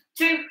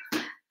 2,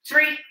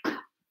 3,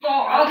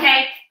 4.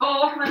 Okay.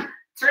 4,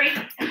 3,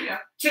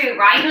 2.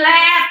 Right and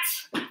left.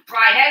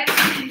 Right out.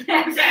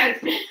 Left out.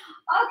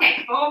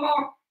 Okay. 4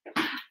 more.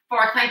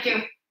 4. Thank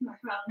you.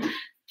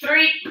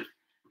 3,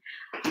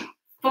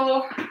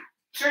 4,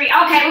 3.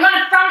 Okay, we're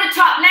going from the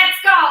top. Let's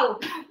go.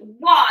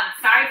 1.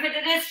 Sorry for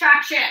the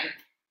distraction.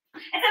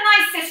 It's a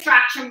nice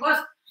distraction,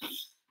 but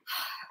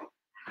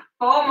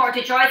 4 more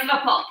to join the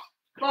pull.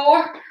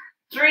 4,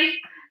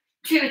 3,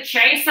 2.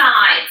 Change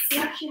sides.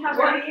 You actually have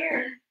it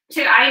here.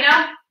 2. I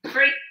know.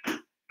 3,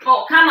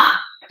 4. Come on.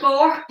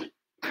 4,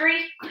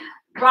 3.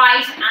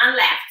 Right and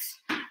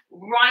left.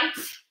 Right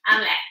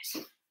and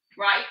left.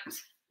 Right,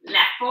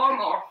 left. 4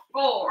 more.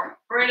 4.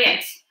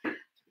 Brilliant.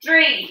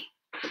 3,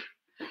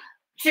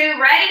 2.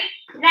 Ready?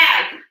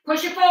 Now,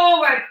 push it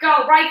forward.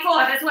 Go. Right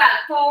foot as well.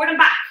 Forward and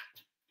back.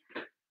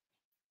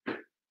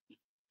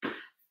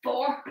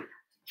 4,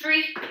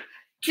 3,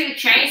 2.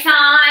 Change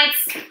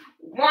sides.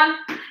 1,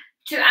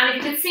 2. And if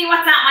you can see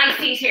what's at my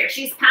feet here,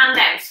 she's panned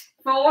out.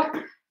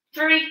 4,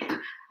 3.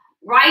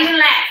 Right and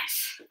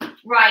left.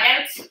 Right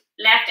out,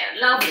 left out.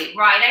 Lovely.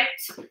 Right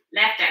out,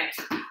 left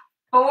out.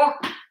 4,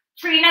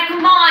 3. Now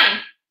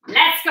combine.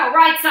 Let's go.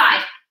 Right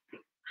side.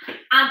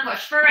 And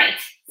push for 8,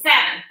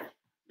 7.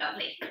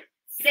 Lovely.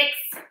 6.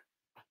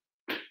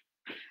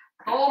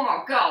 4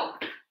 more. Go.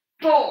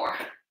 4.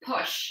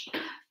 Push.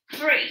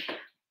 3.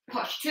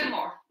 Push. 2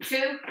 more.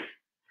 2.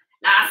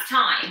 Last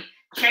time.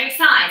 Change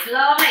sides.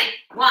 Lovely.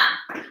 1.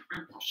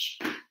 And push.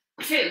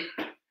 2.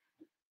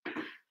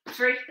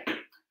 3.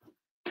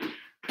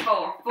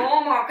 4.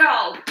 4 more.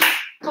 Go.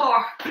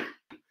 4.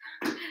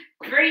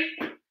 3.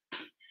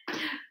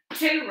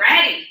 2.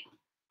 Ready.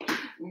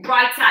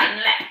 Right side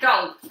and left.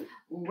 Go.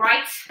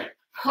 Right.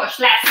 Push.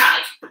 Left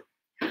side.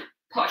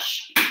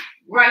 Push.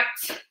 Right.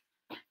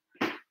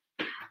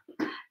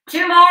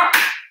 2 more.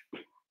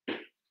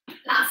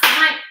 Last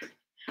time.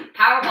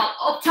 Power ball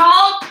up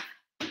tall.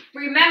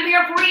 Remember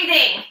your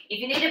breathing. If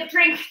you need a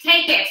drink,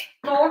 take it.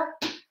 4,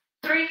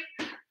 3.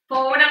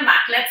 Forward and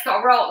back. Let's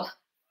go. Roll.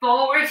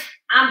 Forward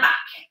and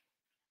back.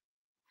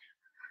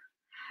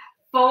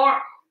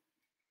 4,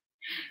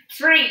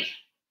 3,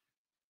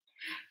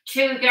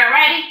 2. Get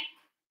ready.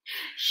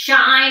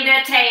 Shine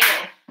the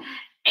table.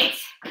 8,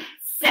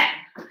 7,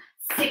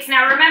 6.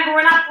 Now remember,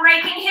 we're not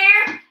breaking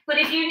here, but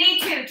if you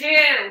need to,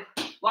 do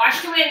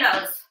wash the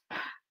windows.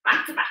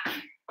 Back to back.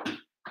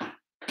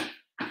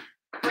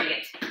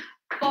 Brilliant.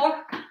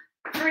 4,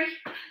 3,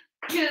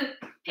 2.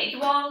 Take the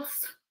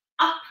walls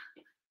up.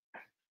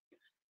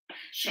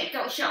 Shake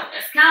those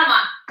shoulders. Come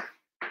on.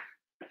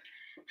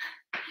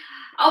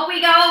 Up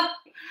we go.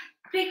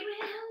 Big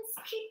wheels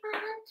keep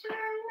on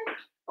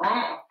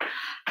turning.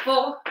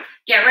 4.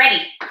 Get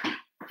ready.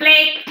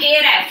 Flick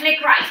it out.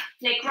 Flick right.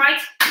 Flick right.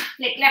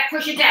 Flick left.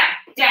 Push it down.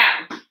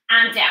 Down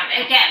and down.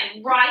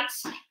 Again. Right,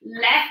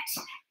 left,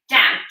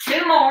 down.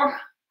 2 more.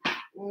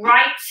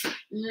 Right,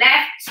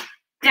 left,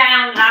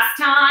 down. Last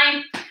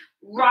time.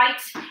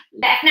 Right,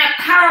 left. Now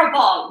power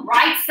ball.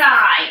 Right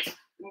side.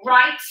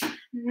 Right,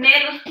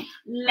 middle,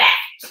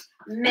 left,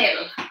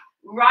 middle,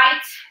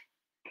 right.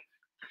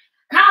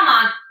 Come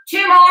on.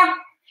 2 more.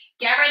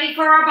 Get ready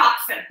for our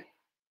boxing.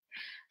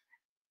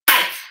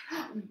 Right.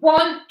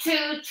 1,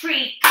 2,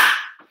 3.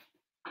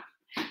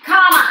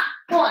 Come on.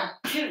 1,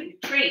 2,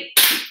 3.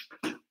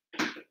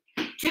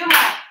 2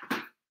 more.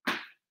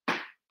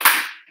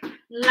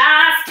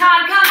 Last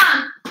time. Come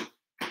on.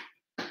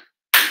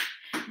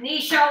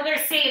 Knees,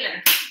 shoulders,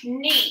 ceiling.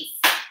 Knees,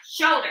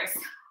 shoulders.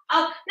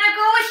 Up. Now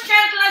go as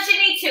gentle as you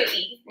need to.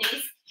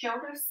 Knees,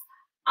 shoulders,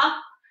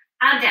 up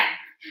and down.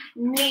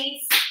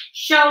 Knees,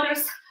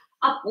 shoulders,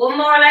 up. 1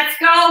 more. Let's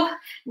go.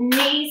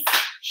 Knees,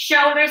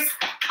 shoulders,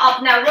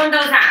 up. Now run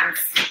those arms.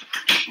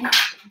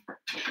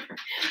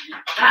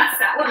 That's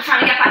that one. Trying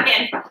to get back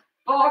in.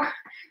 4,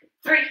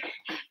 3,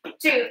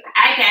 2.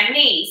 Again.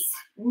 Knees,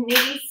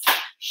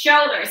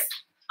 shoulders,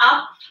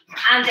 up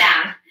and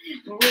down.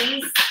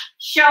 Knees,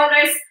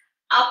 shoulders,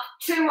 up.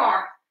 2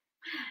 more.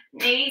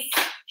 Knees,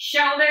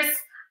 shoulders,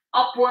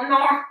 up. 1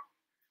 more.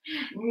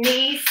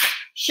 Knees,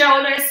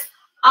 shoulders,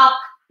 up.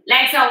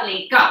 Legs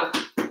only. Go.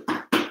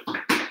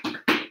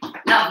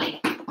 Lovely.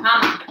 Come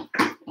on.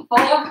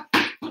 4,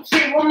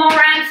 3. 1 more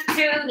round.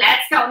 2.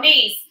 Let's go.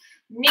 Knees,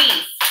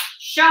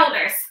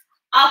 shoulders,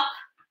 up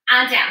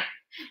and down.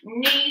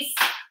 Knees,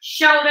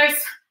 shoulders,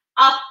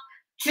 up.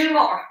 2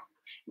 more.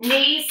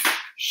 Knees,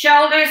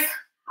 shoulders,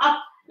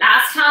 up.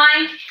 Last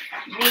time.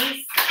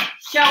 Knees,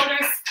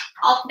 shoulders,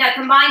 up. Now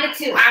combine the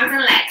 2 arms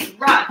and legs.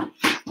 Run.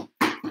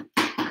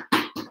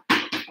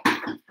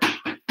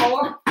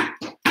 4,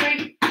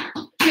 3,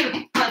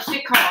 2. Punch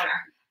the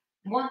corner.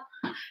 1,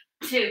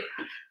 2,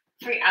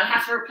 3. I'll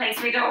have to replace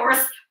my doors.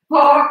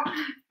 4,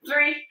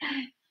 3,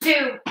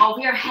 2, over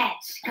your head.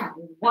 Go.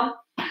 1,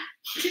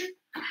 2,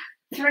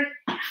 3,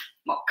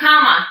 4.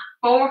 Come on.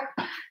 4,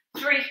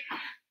 3,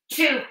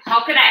 2.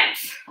 Hook it out.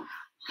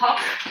 Hook,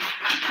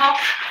 hook,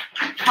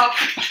 hook,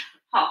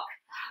 hook.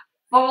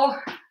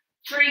 4,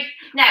 3.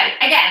 Now,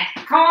 again,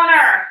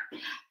 corner,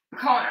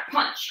 corner,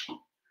 punch.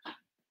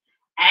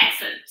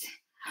 Excellent.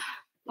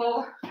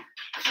 4,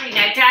 3.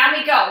 Now, down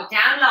we go.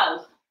 Down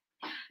low.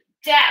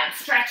 Down,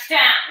 stretch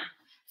down.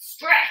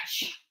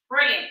 Stretch.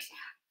 Brilliant.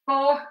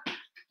 4,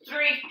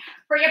 3.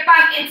 Bring it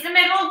back into the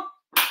middle.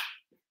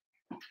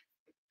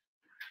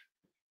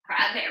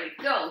 There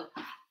we go.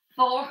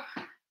 4,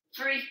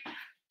 3,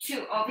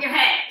 2. Over your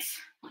head.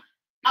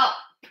 Up.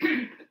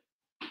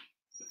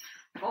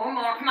 4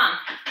 more. Come on.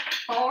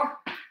 4,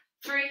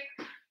 3,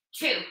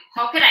 2.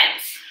 Hook it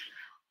out.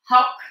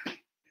 Hook.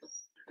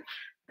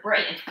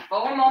 Brilliant.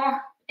 4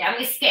 more. Then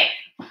we skip.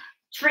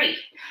 3,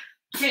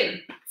 2.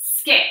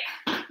 Skip.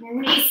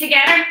 Knees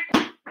together.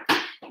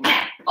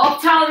 Now,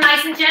 up tall,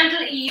 nice and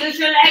gentle. Use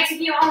your legs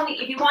if you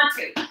want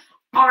to,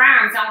 or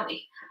arms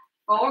only.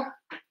 4,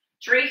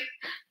 3,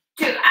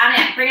 2, and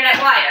then bring it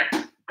out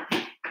wider.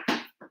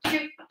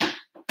 2,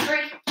 3,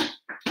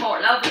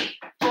 4. Lovely.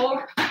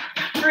 4,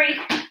 3,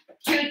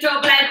 2.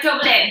 Double out,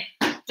 double in.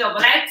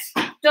 Double out,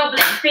 double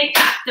in. Big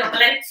tap.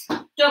 Double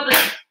out, double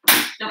in.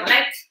 Double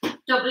out,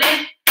 double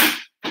in.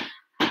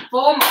 4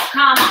 more.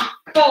 Come on.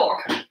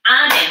 4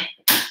 and in.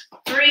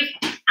 3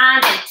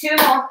 and in. 2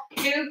 more.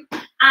 2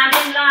 and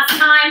in. Last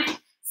time.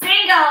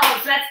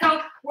 Singles. Let's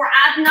go. We're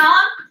adding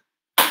on,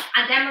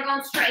 and then we're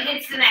going straight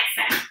into the next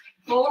set.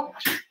 4,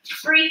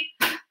 3.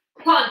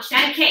 Punch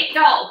and kick.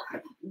 Go.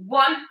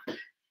 1,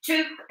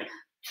 2,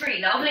 3.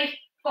 Lovely.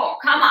 4.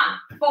 Come on.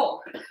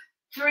 4,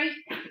 3,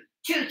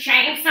 2.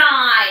 Change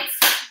sides.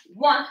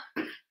 1,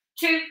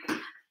 2,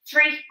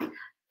 3,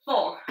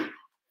 4.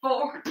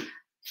 4,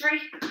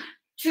 3,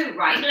 2.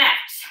 Right,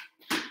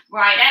 left.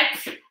 Right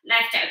out.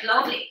 Left out.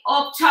 Lovely.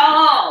 Up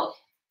tall.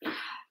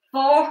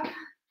 4,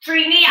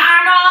 3. Knee,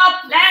 arm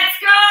up. Let's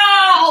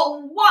go.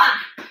 1,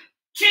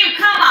 2.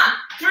 Come on.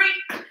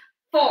 3,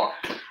 4.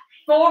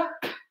 4,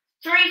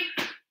 3.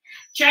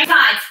 Change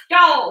sides.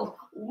 Go.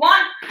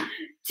 1,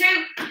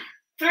 2,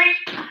 3,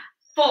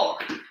 4.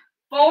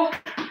 4,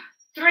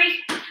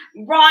 3.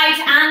 Right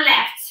and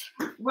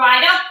left.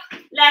 Right up.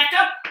 Left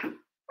up.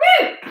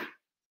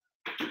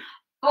 Woo.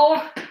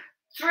 4,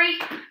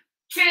 3,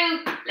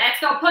 2. Let's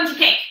go. Punch and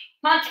kick.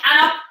 Punch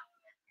and up.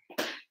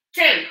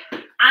 2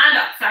 and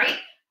up. Sorry.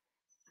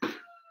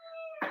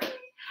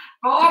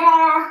 4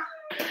 more.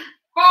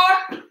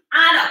 4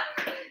 and up.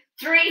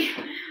 3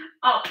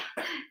 up.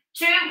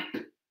 2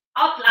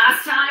 up.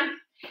 Last time.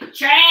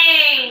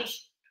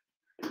 Change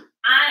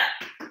and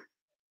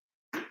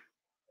up.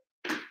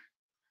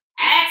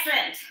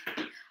 Excellent.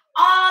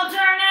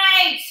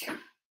 Alternate.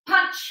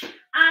 Punch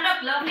and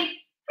up.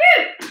 Lovely.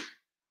 Woo.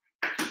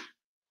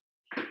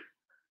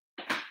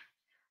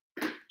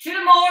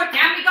 2 more.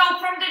 Down we go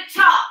from the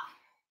top.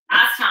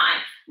 Last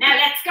time. Now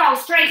let's go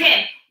straight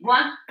in.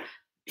 1,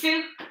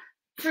 2,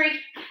 3,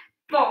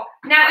 4.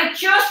 Now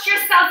adjust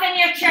yourself in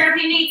your chair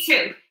if you need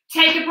to.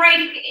 Take a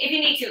break if you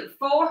need to.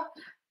 4,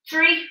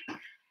 3.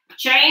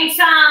 Change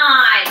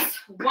sides.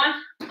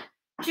 1,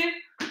 2,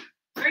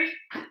 3.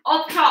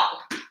 Up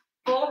tall.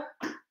 4,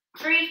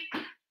 3,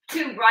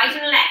 2. Right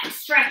and left.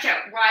 Stretch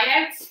out. Right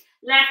out.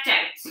 Left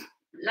out.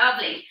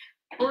 Lovely.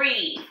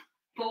 Breathe.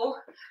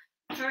 4,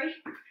 3,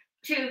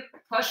 2.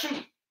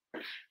 Pushing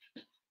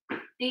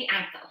the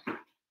ankle.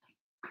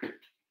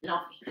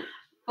 Lovely.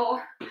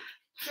 4,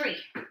 3,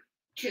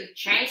 2.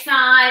 Change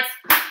sides.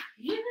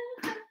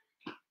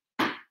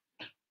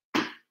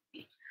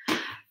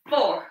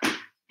 4,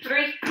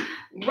 3.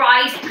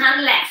 Right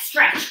and left.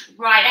 Stretch.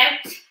 Right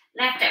out.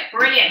 Left out.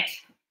 Brilliant.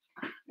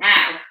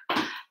 Now,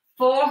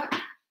 4,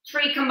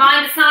 3.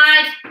 Combine the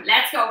side.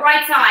 Let's go.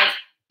 Right side.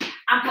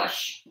 And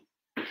push.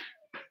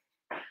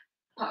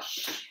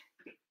 Push.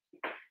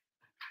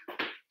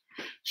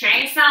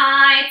 Change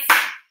sides.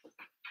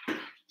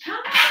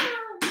 Come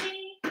on,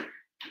 me.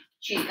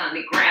 She's going to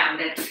be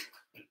grounded.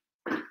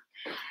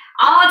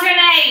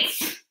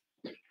 Alternate.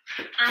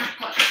 And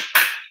push.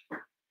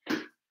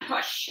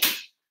 Push.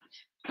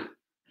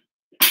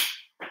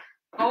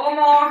 4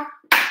 more.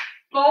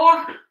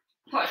 4.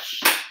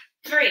 Push.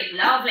 3.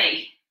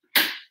 Lovely.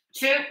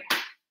 2.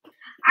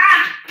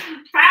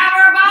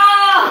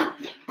 Powerball.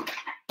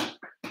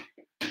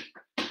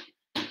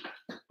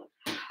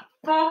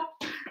 4,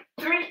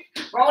 3.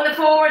 Roll it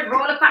forward,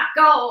 roll it back,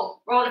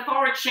 go. Roll it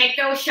forward, shake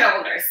those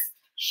shoulders.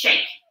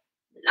 Shake.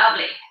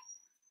 Lovely.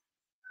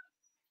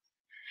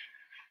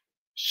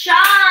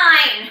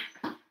 Shine.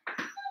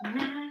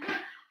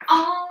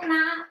 All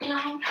night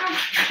long.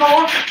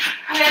 4,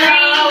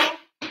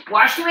 3.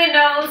 Wash the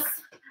windows.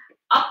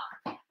 Up.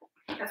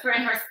 That's we're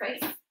in her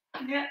space.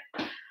 Yeah.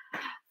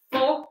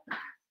 4,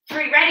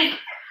 3. Ready.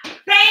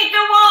 Paint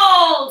the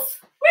walls.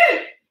 Woo.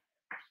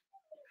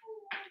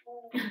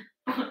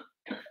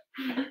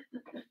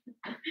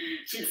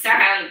 She'll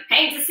start howling.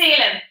 Paint the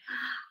ceiling.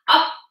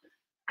 Up.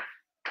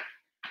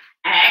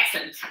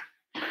 Excellent.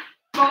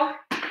 4,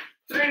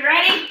 3.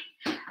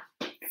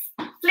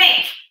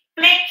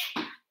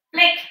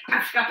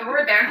 the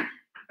word there.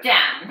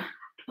 Down,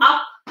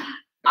 up,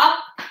 up,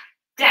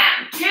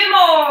 down. 2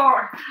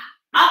 more.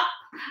 Up,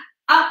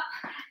 up.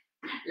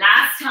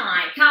 Last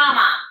time. Come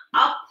on.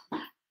 Up,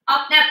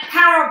 up. Now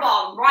power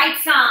ball. Right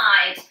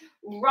side.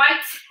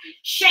 Right.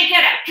 Shake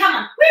it out. Come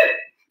on. Woo.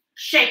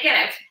 Shake it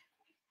out.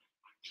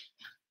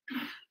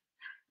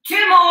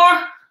 2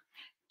 more.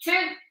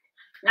 2.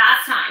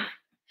 Last time.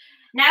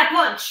 Now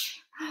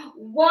punch.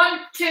 1,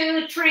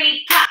 2,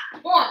 3, clap.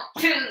 1,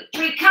 2,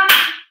 3, come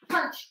on.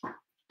 Punch.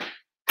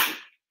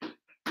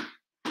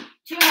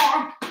 2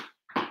 more.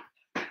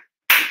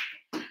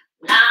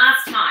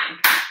 Last time.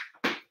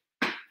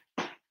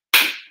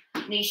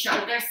 Knees,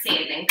 shoulders,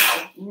 ceiling,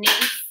 go.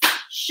 Knees,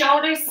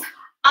 shoulders,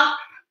 up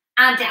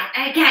and down.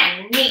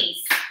 Again,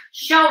 knees,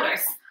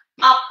 shoulders,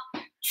 up.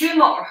 2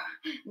 more.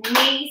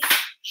 Knees,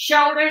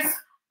 shoulders,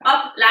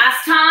 up.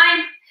 Last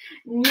time.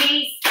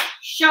 Knees,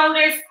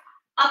 shoulders,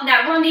 up.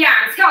 Now run the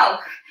arms. Go.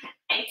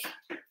 8,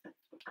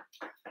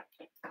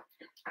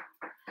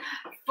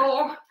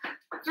 4,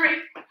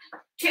 3,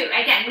 2.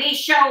 Again, knees,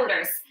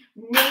 shoulders,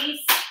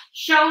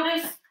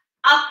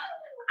 up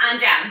and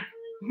down.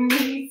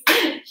 Knees,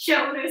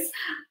 shoulders,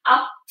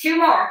 up. 2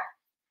 more.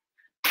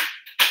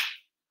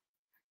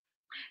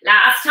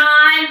 Last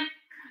time.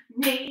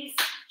 Knees,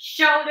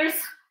 shoulders,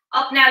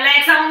 up. Now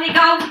legs only.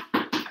 Go.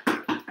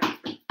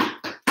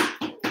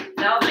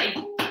 Lovely.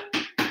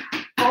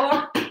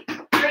 4,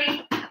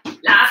 3.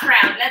 Last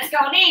round. Let's go.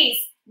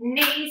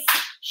 Knees,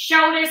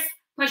 shoulders,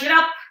 push it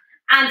up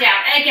and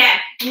down. Again,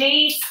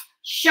 knees,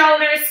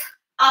 shoulders,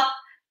 up.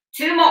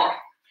 2 more.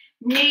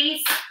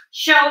 Knees,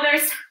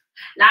 shoulders.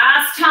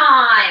 Last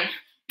time.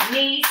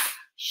 Knees,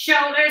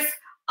 shoulders,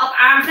 up.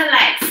 Arms and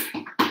legs.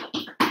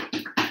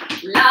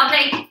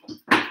 Lovely.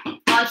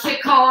 Punch the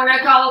corner.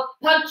 Go.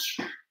 Punch,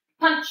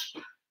 punch.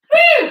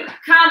 Woo.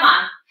 Come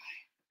on.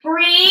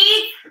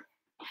 Breathe.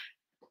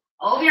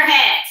 Over your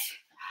head.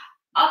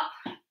 Up,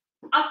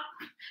 up.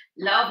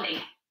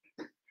 Lovely.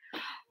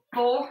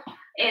 4.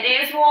 It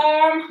is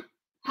warm.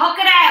 Huck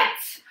it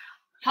out.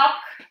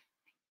 Huck.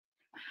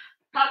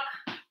 Huck.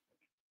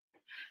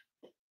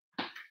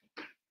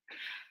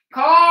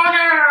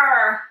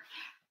 Corner.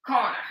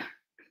 Corner.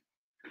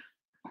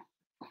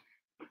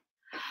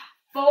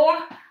 4,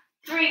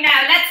 3.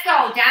 Now let's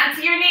go. Down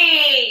to your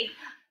knee.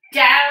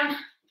 Down.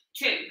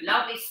 2.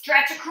 Lovely.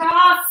 Stretch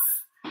across.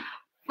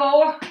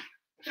 4,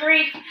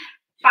 3.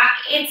 Back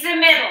into the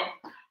middle.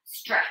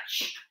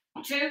 Stretch.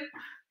 2,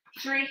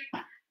 3,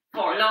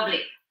 4.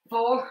 Lovely.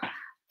 4,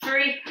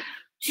 3,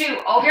 2.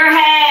 Over your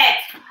head.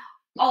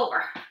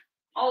 Over.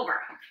 Over.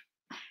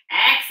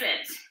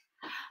 Excellent.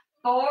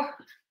 4,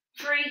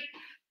 3,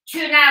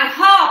 2. Now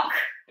hook.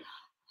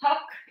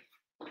 Hook.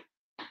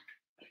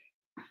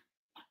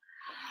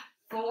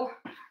 4,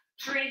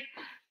 3,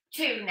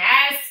 2.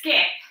 Now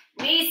skip.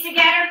 Knees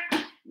together.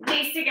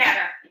 Knees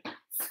together.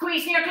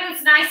 Squeezing your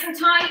glutes nice and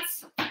tight.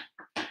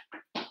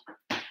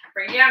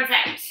 Bring the arms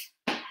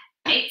out.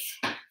 8,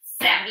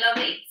 7.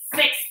 Lovely.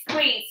 6.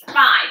 Squeeze.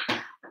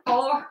 5,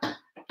 4,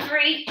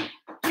 3,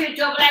 2.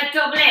 Double out,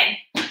 double in.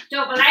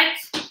 Double out,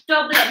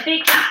 double in.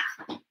 Big clap.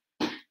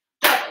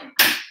 Double.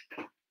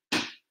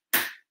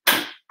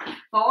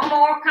 4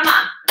 more. Come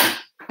on.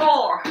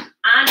 4.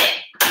 And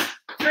in.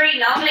 3.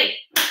 Lovely.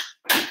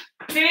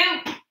 2.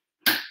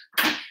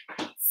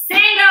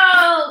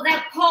 Single.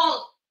 Now pull.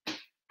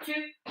 2.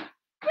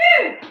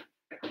 Woo.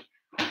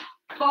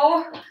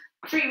 4,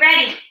 3.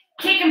 Ready.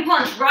 Kick and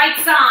punch. Right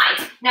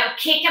side. Now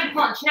kick and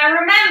punch. Now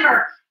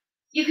remember,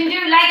 you can do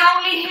leg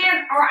only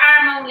here or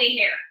arm only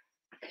here.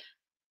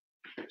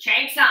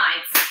 Change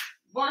sides.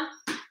 1,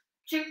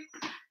 2,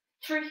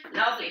 3.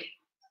 Lovely.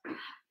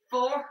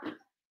 4,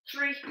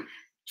 3,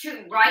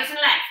 2. Right and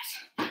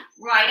left.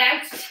 Right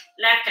out,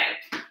 left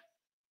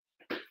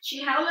out.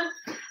 She howling.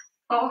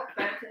 4,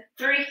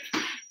 3.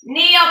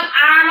 Knee up,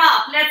 arm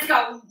up. Let's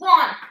go.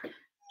 1,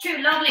 2.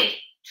 Lovely.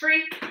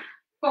 3,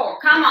 4.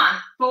 Come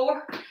on.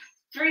 4,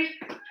 3.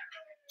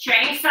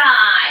 Change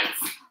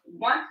sides.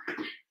 1,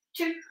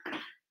 2,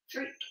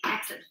 3.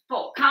 Excellent.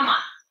 4. Come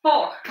on.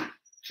 4,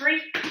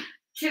 3,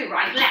 2.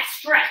 Right, left.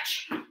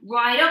 Stretch.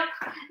 Right up,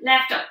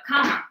 left up.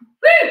 Come on.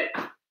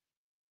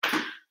 Woo.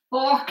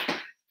 4,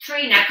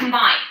 3. Now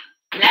combine.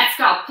 Let's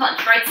go.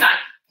 Punch. Right side.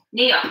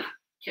 Knee up.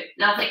 2.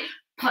 Lovely.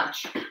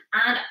 Punch.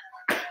 And up.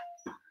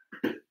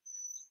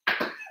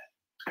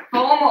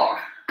 4 more.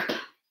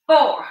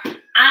 4.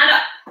 And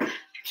up.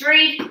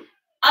 3.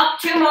 Up.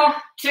 2 more.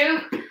 2.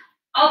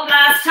 Up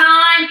last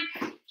time.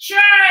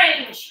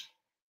 Change.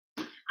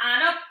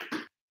 And up.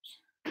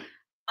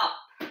 Up.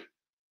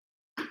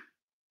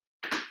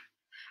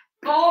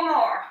 4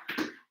 more.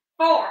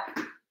 4.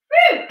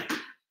 Woo.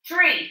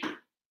 3.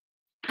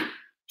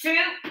 2.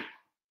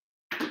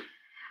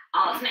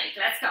 Alternate.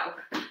 Let's go.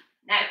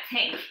 Now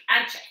think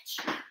and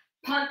stretch.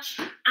 Punch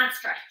and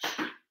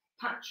stretch.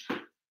 Punch.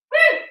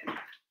 Woo.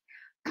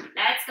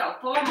 Let's go.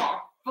 4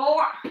 more.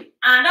 4.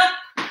 And up.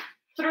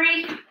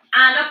 3.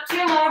 And up.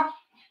 2 more.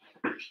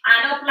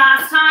 And up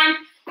last time.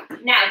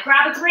 Now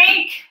grab a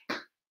drink.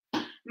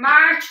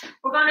 March.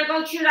 We're going to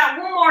go through that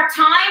one more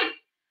time.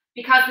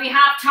 because we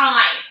have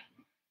time.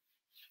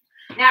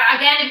 Now,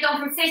 again, if you're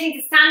going from sitting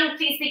to standing,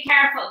 please be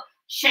careful.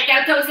 Shake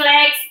out those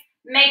legs.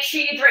 Make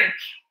sure you drink.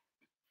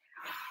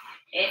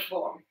 It's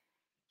warm.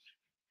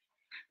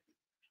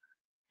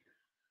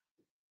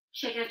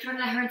 Shake it out. Turn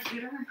that hair into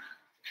the other one.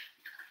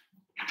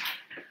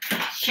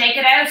 Shake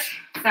it out.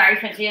 Sorry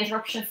for the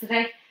interruptions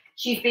today.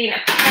 She's been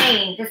a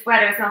pain. This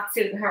weather is not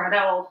suiting her at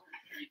all.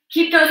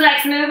 Keep those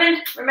legs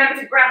moving. Remember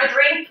to grab a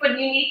drink when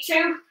you need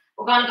to.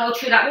 We're going to go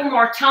through that one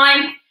more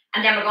time,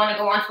 and then we're going to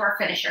go on to our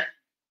finisher.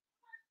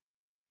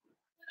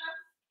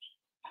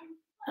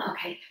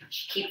 Okay,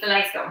 keep the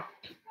legs going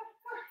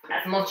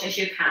as much as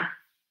you can.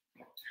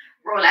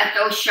 Roll out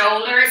those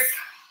shoulders.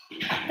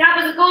 That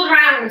was a good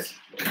round.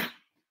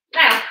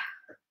 Now,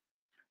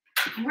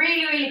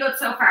 really, really good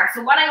so far.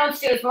 So what I'm going to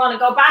do is we're going to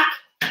go back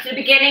to the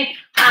beginning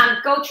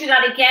and go through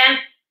that again,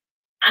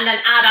 and then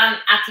add on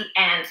at the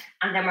end,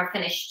 and then we're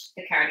finished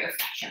the cardio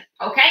section.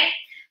 Okay?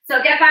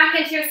 So get back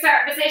into your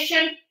start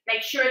position.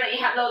 Make sure that you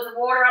have loads of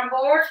water on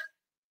board.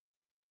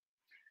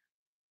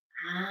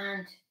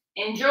 And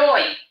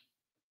enjoy.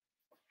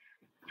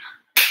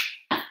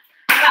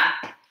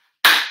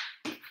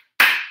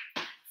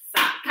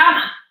 Come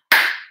on.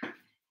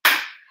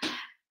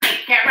 Hey,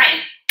 get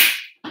ready.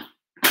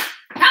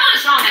 Come on,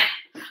 Shauna.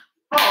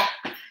 4,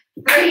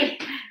 3,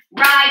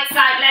 right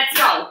side, let's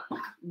go.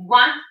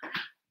 1,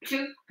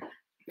 2,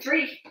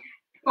 3,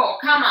 4.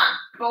 Come on.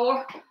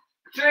 4,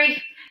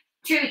 3,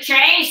 2.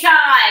 Change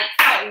side.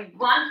 Go.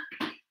 1,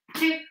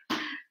 2,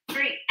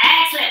 3.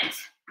 Excellent.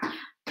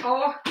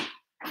 4,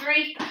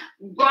 3.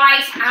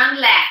 Right and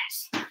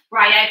left.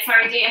 Right out,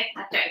 sorry dear.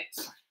 Left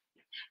out.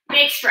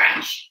 Big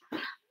stretch.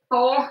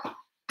 4,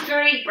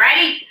 3.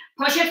 Ready?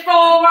 Push it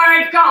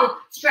forward. Go.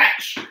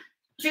 Stretch.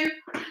 2,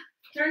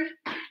 3.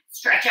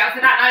 Stretch out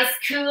for that nice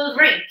cool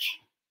drink.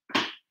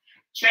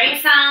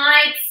 Change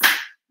sides.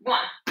 1,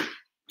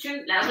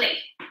 2. Lovely.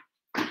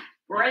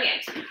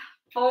 Brilliant.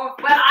 4.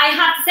 Well, I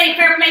have to say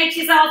fair play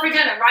to you all for doing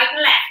it right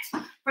and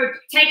left. For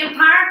taking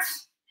part.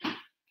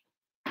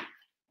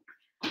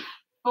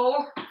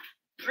 4,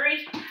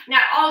 3.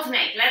 Now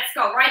alternate. Let's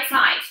go. Right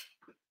side.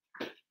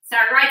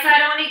 Sorry, right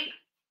side only.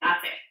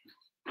 That's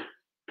it.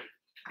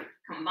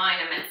 Combine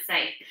them and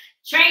say.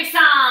 Change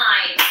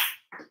sides.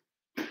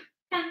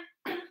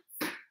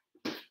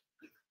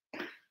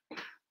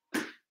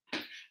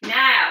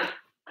 Now,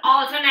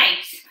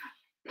 alternate.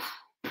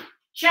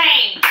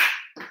 Change.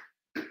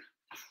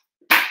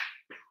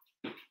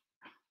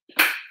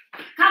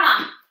 Come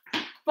on.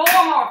 4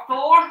 more.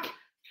 4,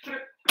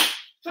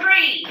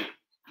 3,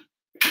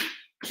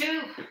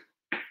 2.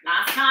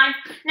 Last time.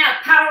 Now,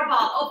 power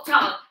ball up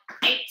tall.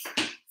 8,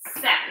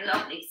 7.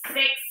 Lovely.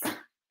 6,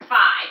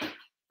 5,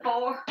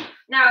 4.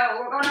 Now,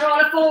 we're going to roll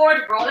it forward.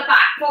 Roll it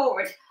back.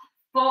 Forward.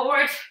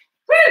 Forward.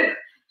 Woo!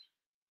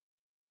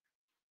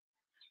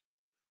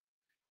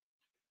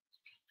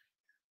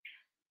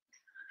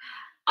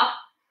 Up.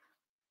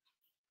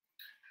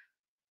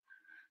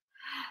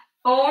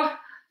 4,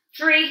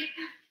 3,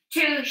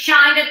 2.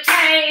 Shine the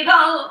table.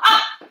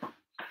 Up.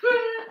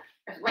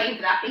 I was waiting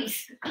for that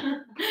piece. 4,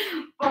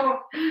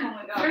 oh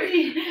my God.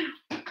 3.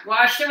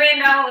 Wash the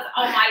windows.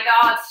 Oh my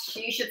God.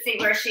 You should see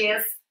where she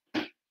is.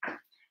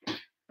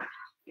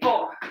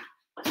 4,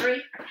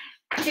 3,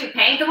 2.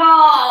 Paint the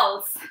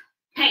walls.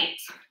 Paint.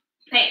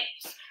 Paint.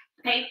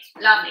 Paint.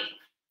 Lovely.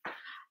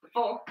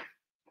 4,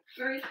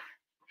 3.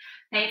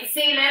 Paint the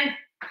ceiling.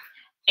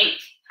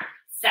 8,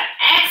 7.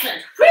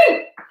 Excellent.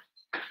 Woo!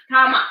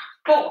 Come on.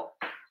 4,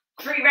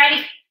 3.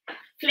 Ready?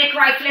 Flick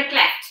right, flick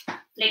left.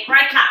 Flick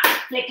right, clap.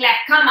 Flick left.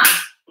 Come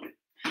on.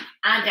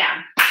 And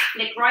down.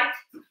 Flick right,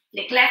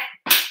 flick left.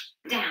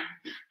 Down.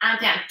 And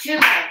down. 2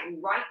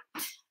 more. Right,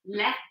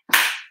 left,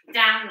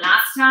 down.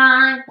 Last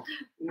time.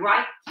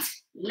 Right,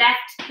 left.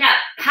 Now,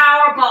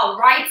 power ball.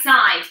 Right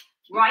side.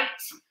 Right,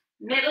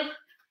 middle.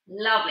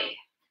 Lovely.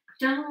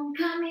 Don't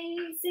come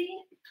easy.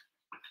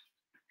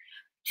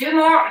 2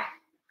 more.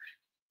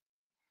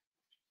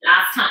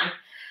 Last time.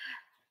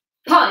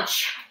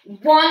 Punch.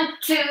 1,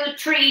 2,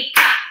 3.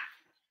 Clap.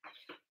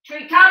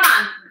 3. Come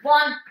on.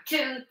 1,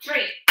 2,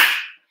 3.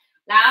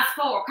 Last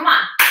 4. Come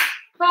on.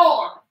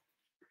 4,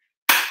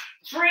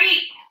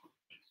 3,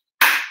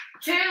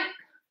 2,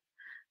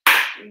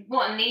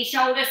 1. Knee,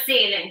 shoulder,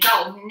 ceiling.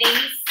 Go.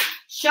 Knees,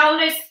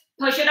 shoulders.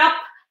 Push it up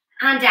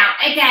and down.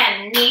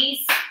 Again.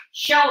 Knees,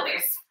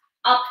 shoulders.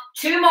 Up.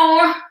 2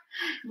 more.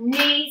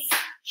 Knees,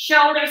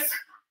 shoulders.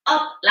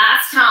 Up.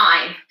 Last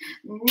time.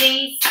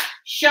 Knees,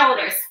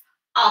 shoulders.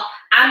 Up.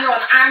 And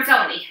run. Arms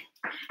only.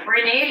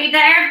 We're nearly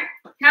there.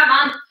 Come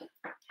on.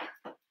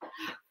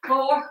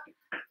 4,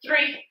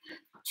 3,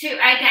 2.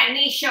 Again.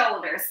 Knees,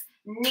 shoulders.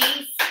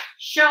 Knees,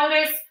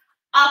 shoulders.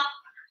 Up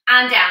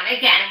and down.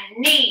 Again.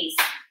 Knees,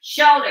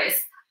 shoulders.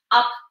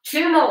 Up.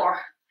 2 more.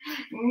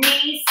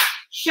 Knees,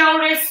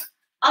 shoulders.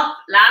 Up.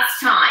 Last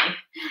time.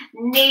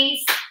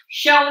 Knees,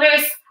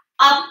 shoulders.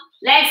 Up.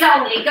 Legs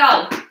only.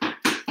 Go.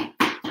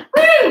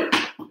 Woo!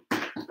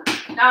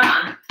 Come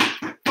on.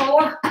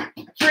 4,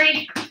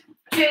 3,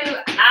 2.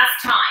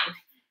 Last time.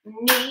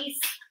 Knees,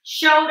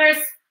 shoulders.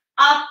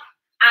 Up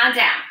and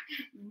down.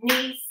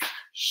 Knees,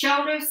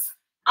 shoulders,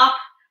 up.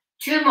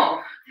 2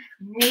 more.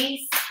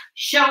 Knees,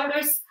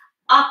 shoulders,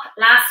 up.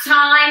 Last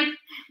time.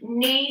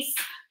 Knees,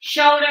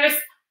 shoulders,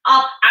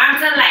 up.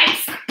 Arms and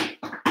legs.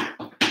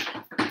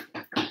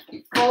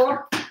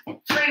 4,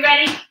 3,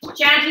 ready.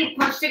 Gently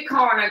push the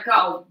corner.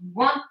 Go.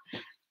 1,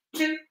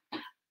 2,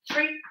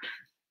 3,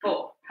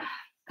 4.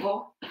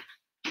 4,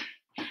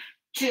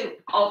 2.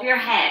 Over your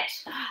head.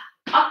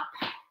 Up.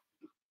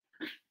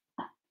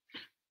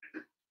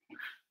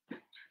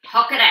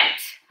 Hook it out.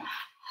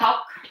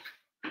 Hook.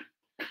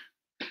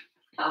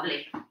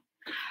 Lovely.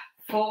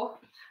 4,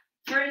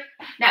 3.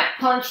 Now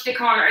punch the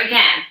corner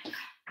again.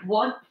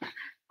 1,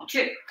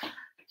 2,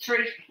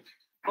 3,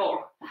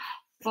 4.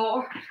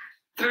 4,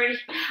 3.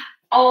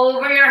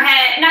 Over your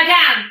head. Now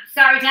down.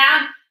 Sorry,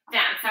 down.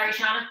 Down. Sorry,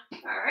 Shauna.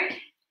 All right.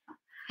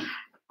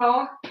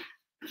 4,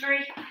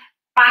 3.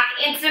 Back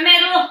into the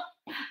middle.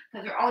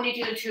 Because we're only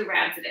doing 2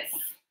 rounds of this.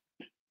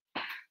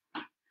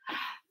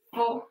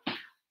 4,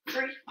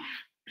 3,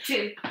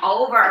 2.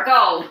 Over.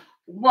 Go.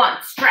 1.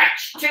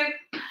 Stretch. 2,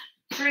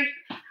 3,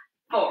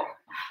 4.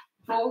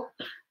 4,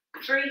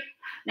 3.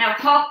 Now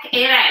hook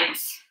it out.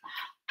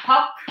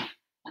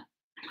 Hook.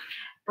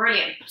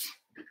 Brilliant.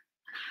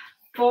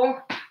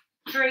 4,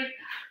 3,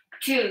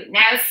 2.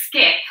 Now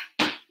skip.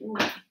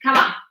 Come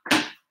on.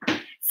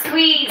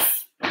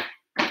 Squeeze.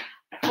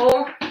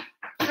 4,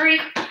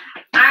 3.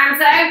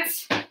 Arms out.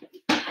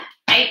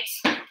 8,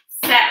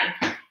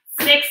 7,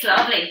 6.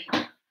 Lovely.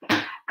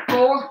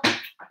 4,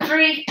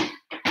 3.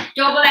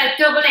 Double out,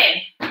 double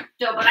in.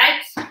 Double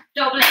out,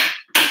 double in.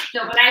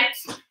 Double out,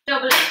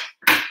 double in.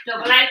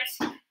 Double out,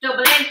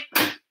 double in.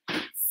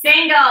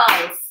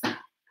 Singles.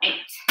 8,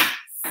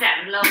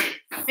 7. Lovely.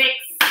 6,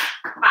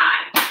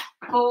 5,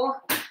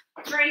 4,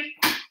 3,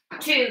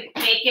 2.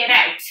 Take it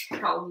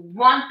out. Go.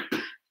 1,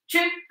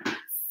 2.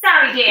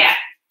 Sorry, dear.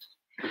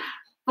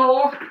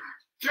 4,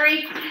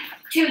 3,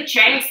 2.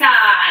 Change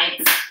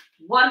sides.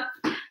 1,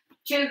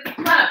 2.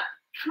 Come on.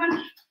 Come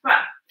on.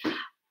 Run.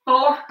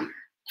 4,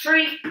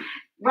 3.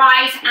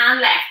 Right and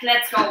left.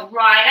 Let's go.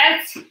 Right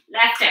out,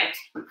 left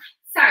out.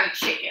 Sorry,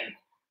 chicken.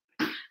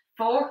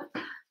 4,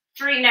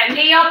 3. Now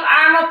knee up,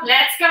 arm up.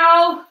 Let's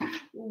go.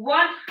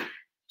 1,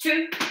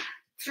 2,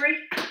 3,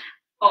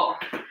 4.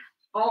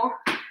 4,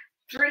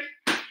 3.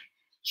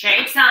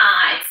 Change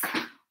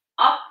sides.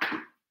 Up.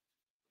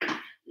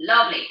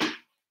 Lovely.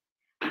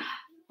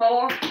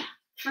 4,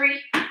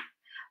 3.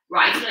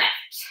 Right,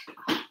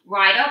 left.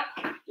 Right up,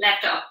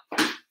 left up.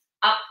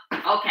 Up.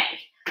 Okay.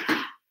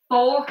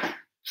 4,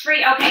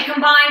 3. Okay,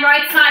 combine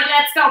right side.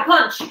 Let's go.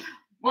 Punch.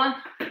 1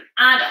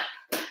 and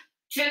up.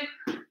 2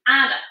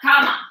 and up.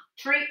 Come on.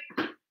 3,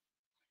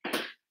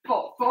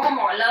 4. 4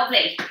 more.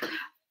 Lovely.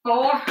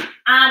 4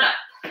 and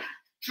up.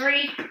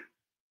 3,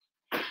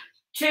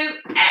 2.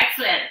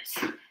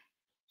 Excellent.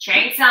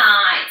 Change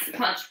sides.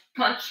 Punch,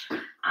 punch,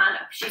 and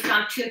up. She's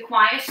gone too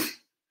quiet.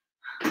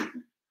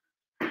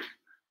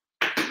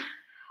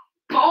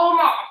 4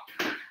 more.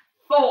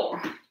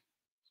 4,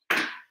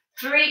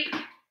 3,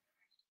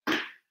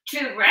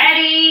 2.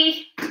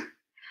 Ready.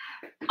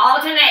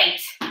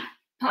 Alternate.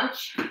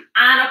 Punch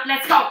and up.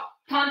 Let's go.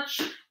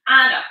 Punch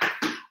and up.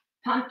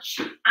 Punch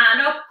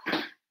and up.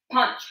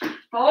 Punch.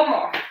 4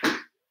 more.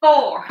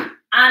 4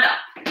 and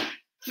up.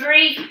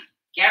 3.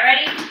 Get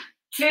ready.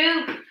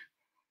 2.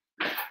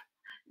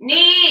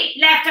 Knee.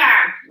 Left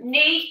arm.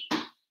 Knee.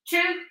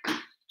 2,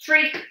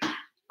 3,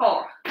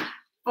 4.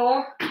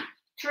 4,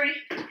 3.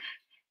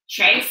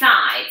 Change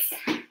sides.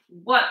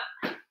 1,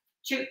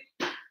 2,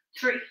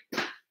 3,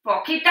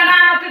 4. Keep that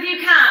arm up if you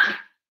can.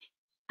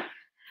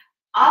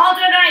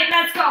 Alternate.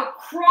 Let's go.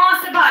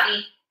 Cross the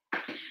body.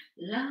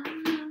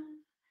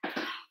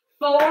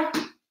 4,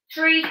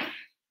 3,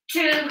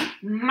 2.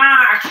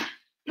 March.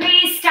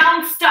 Please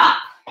don't stop.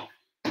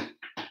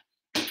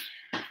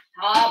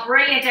 Oh,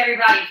 brilliant,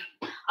 everybody.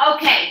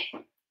 Okay.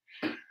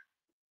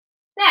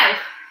 Now,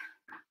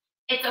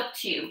 it's up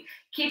to you.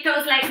 Keep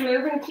those legs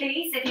moving,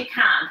 please, if you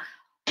can.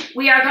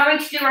 We are going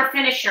to do our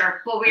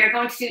finisher, but we are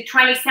going to do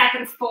 20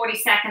 seconds, 40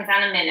 seconds,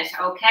 and a minute,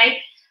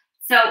 okay?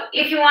 So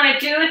if you want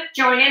to do it,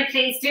 join in,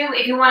 please do.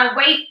 If you want to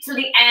wait till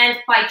the end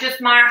by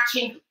just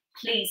marching,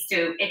 please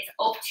do. It's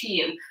up to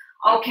you,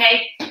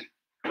 okay?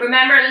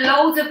 Remember,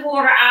 loads of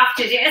water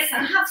after this,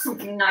 and have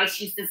something nice.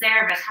 You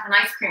deserve it. Have an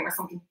ice cream or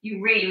something.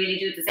 You really, really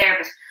do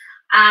deserve it.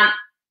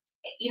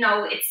 You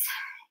know, it's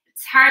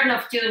hard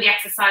enough doing the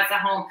exercise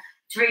at home.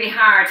 It's really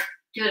hard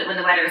doing it when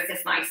the weather is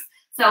this nice.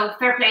 So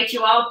fair play to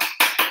you all.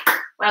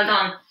 Well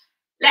done.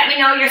 Let me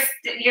know your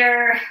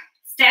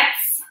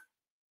steps.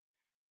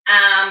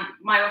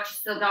 My watch is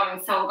still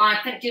going, so we're going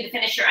to do the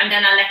finisher, and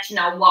then I'll let you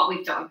know what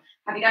we've done.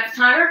 Have you got the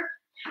timer?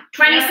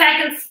 20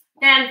 seconds,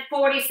 then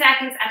 40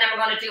 seconds, and then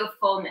we're going to do a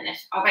full minute.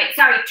 Okay,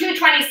 sorry,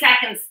 20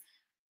 seconds.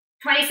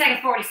 20 seconds,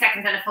 40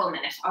 seconds, and a full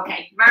minute.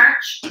 Okay,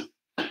 march.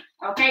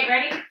 Okay,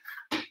 ready?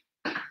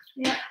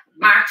 Yeah.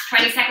 March,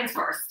 20 seconds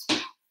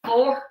first.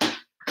 4,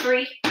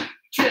 3,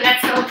 2,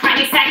 let's go.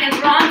 20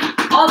 seconds, run.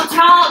 Up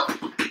tall.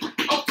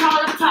 Up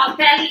tall, up tall.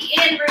 Belly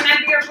in.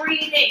 Remember you're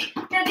breathing.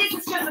 Now this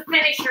is just a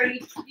finisher.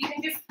 You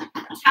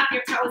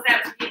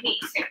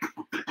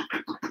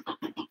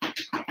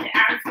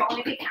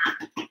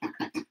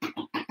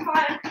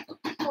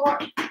 4,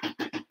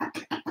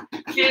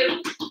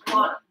 2,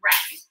 1,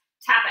 rest.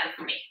 Tap out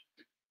for me.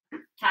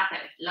 Tap out.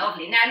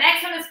 Lovely. Now,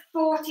 next one is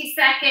 40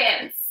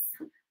 seconds.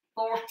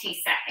 40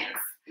 seconds.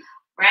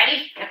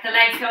 Ready? Get the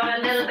legs going a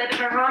little bit of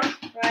a run.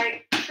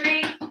 Right.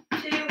 3, 2,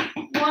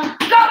 1,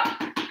 go!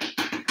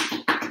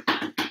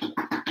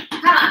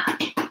 Come on.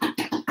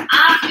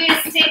 After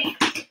this, take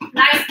a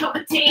nice cup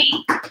of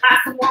tea,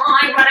 glass of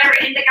wine, whatever,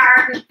 in the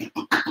garden.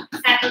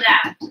 Settle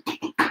down.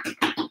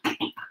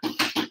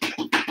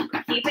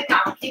 Keep it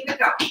going. Keep it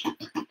going.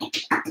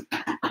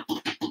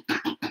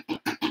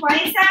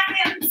 20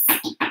 seconds.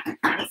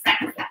 20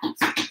 seconds left.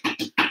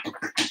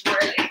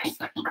 Brilliant.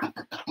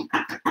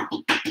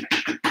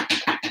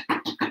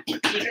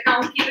 Keep it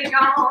going, keep it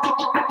going.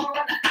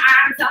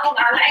 Arms on,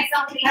 our legs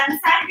on, 10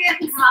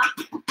 seconds. Come on.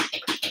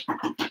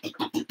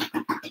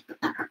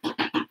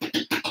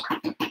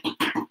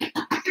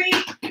 3, 2,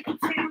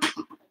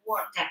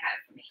 1. Step out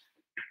for me.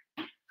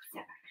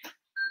 Step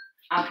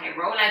out. Okay,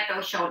 roll out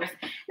those shoulders.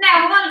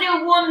 Now, we want to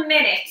do 1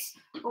 minute,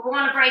 but we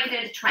want to break it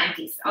into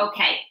 20s.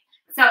 Okay.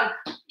 So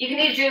you can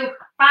either do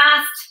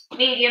fast,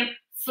 medium,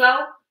 slow,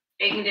 or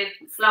you can do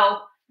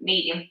slow,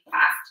 medium,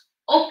 fast.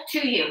 Up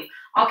to you.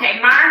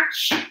 Okay,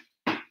 march.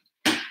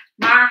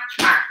 March,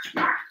 march,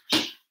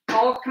 march.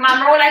 Go, come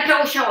on, roll out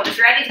those shoulders.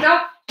 Ready to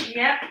go?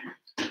 Yep.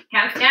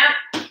 Count down.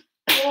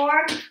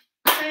 4,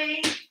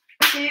 3,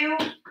 2,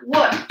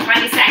 1.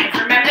 20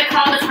 seconds. Remember to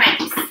call the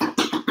 20s.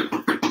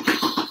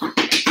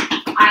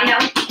 I know.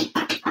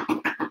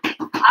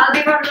 I'll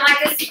be running like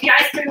this. The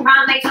ice cream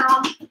van later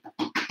on.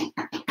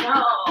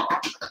 Oh,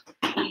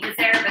 you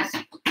deserve it.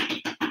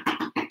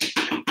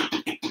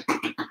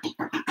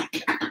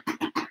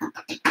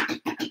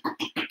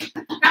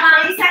 Come on,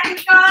 80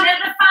 seconds go. A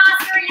little bit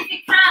faster if you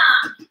can.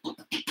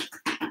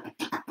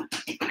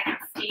 I can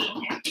see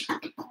him.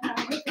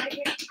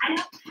 I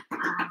know.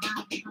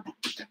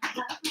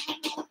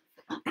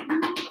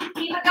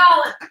 Keep it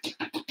going.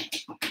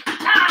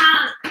 Come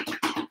on.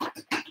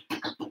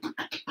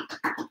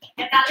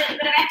 Get that little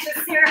bit of extra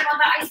syrup on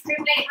the ice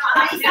cream later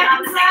on. 20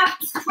 seconds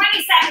left.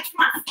 20 seconds.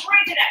 Come on,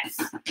 spread it out.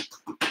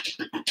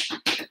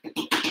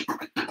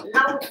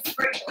 Loads of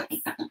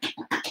sprinkles.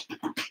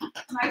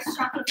 Nice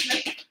chocolate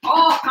flake.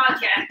 Oh, God,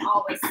 yeah,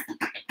 always. 5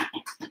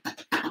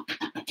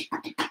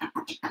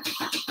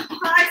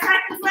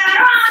 seconds left.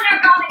 Come on,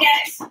 you're going to get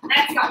it.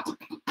 Let's go.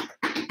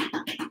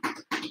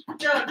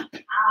 Done.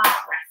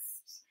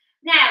 Rest.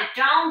 Now,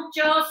 don't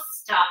just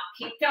stop.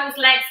 Keep those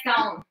legs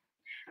going.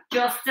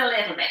 Just a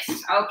little bit,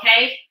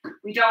 okay?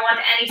 We don't want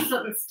any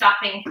sudden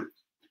stopping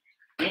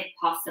if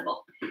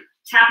possible.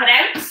 Tap it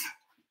out.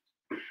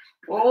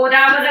 Oh,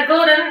 that was a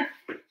good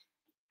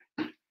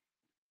one.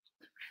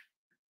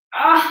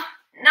 Oh,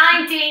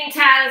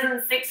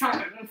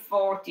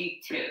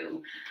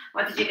 19,642.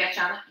 What did you get,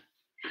 Shana?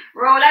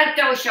 Roll out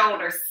those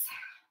shoulders.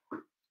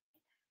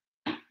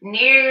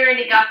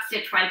 Nearly got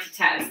to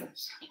 20,000.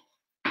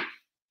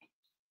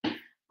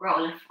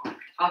 Roll it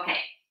forward. Okay,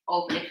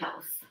 open and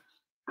close.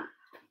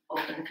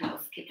 Open and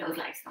close. Keep those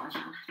legs going,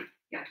 Shana.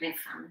 You have to be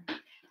standing.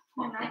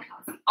 Open and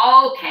close.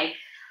 Okay.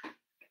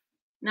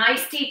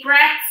 Nice deep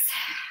breaths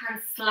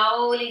and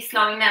slowly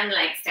slowing them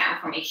legs down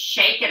for me.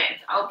 Shake it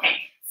out.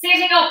 Okay.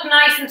 Sitting up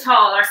nice and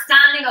tall or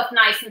standing up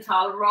nice and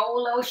tall.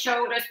 Roll those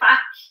shoulders back.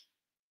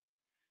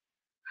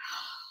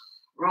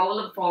 Roll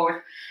them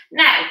forward.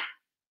 Now,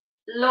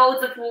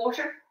 loads of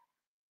water.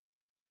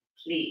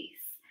 Please.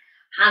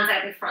 Hands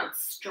out in front.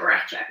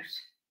 Stretch out.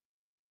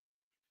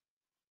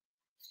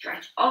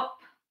 Stretch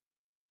up.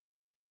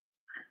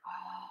 And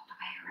all the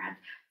way around.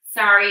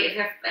 Sorry if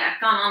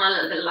you've gone on a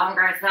little bit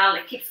longer as well.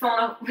 It keeps going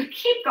over. We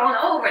keep going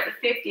over the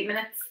 50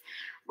 minutes.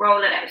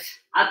 Roll it out.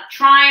 I'll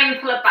try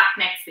and pull it back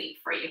next week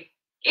for you.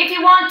 If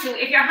you want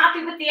to, if you're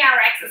happy with the hour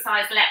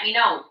exercise, let me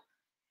know.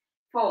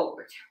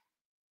 Forward.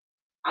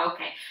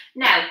 Okay.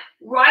 Now,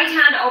 right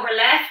hand over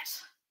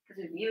left,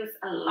 because we've used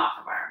a lot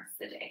of arms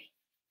today.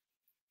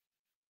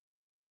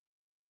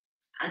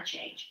 And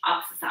change.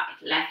 Opposite side.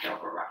 Left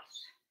over right.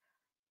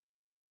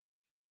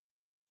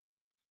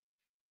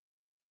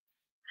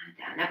 And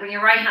down. Now bring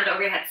your right hand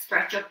over your head,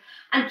 stretch up,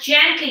 and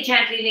gently,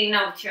 gently lean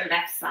over to your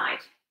left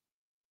side.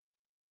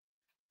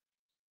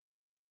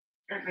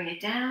 And bring it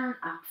down,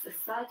 opposite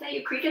side. There,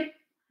 you creak it.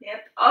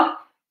 Yep.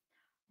 Up.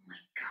 Oh my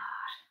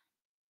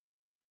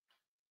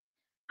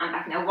God. And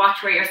back now.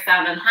 Watch where you're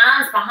standing.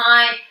 Hands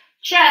behind,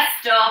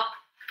 chest up.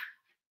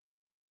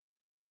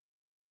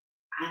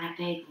 And a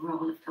big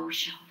roll of those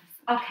shoulders.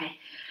 Okay.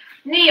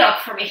 Knee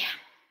up for me.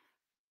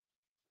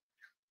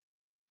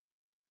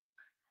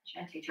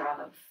 Gently draw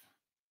those.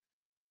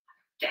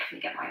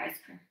 Definitely get my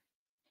ice cream.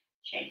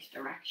 Change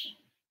direction.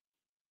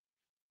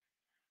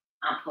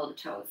 And pull the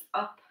toes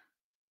up.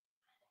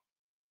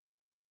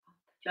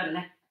 Do you want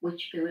to let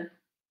which doing?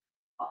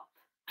 Up.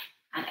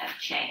 And out.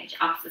 Change.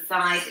 Opposite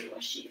side. See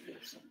what she's eating.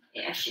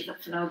 Yeah, she's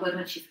up to no good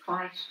when she's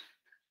quiet.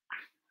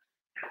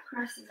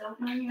 Press is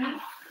open, yeah.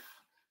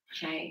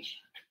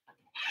 Change.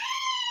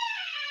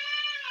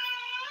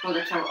 Pull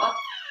the toe up.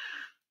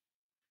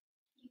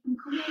 You can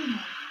come in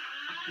now.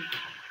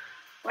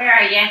 Where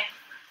are you?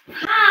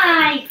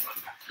 Hi.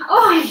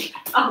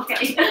 Oh,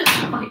 okay.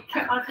 Oh my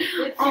God.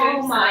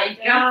 Oh my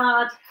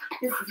God.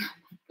 This is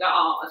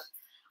God.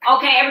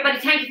 Okay, everybody,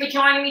 thank you for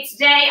joining me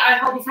today. I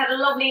hope you've had a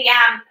lovely,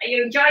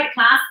 you enjoyed the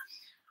class.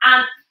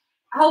 And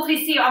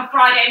hopefully see you on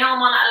Friday. I know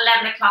I'm on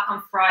at 11 o'clock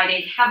on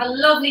Friday. Have a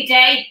lovely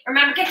day.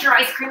 Remember, get your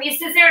ice cream. You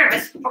deserve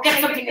it. Or get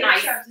something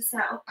nice.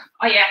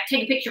 Oh yeah,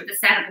 take a picture of the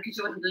setup because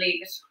you wouldn't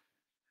believe it.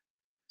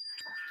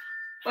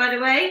 By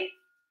the way,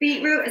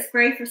 beetroot is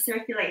great for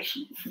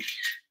circulation.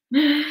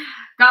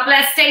 God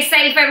bless. Stay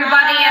safe,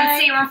 everybody, and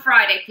see you on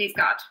Friday, please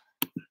God.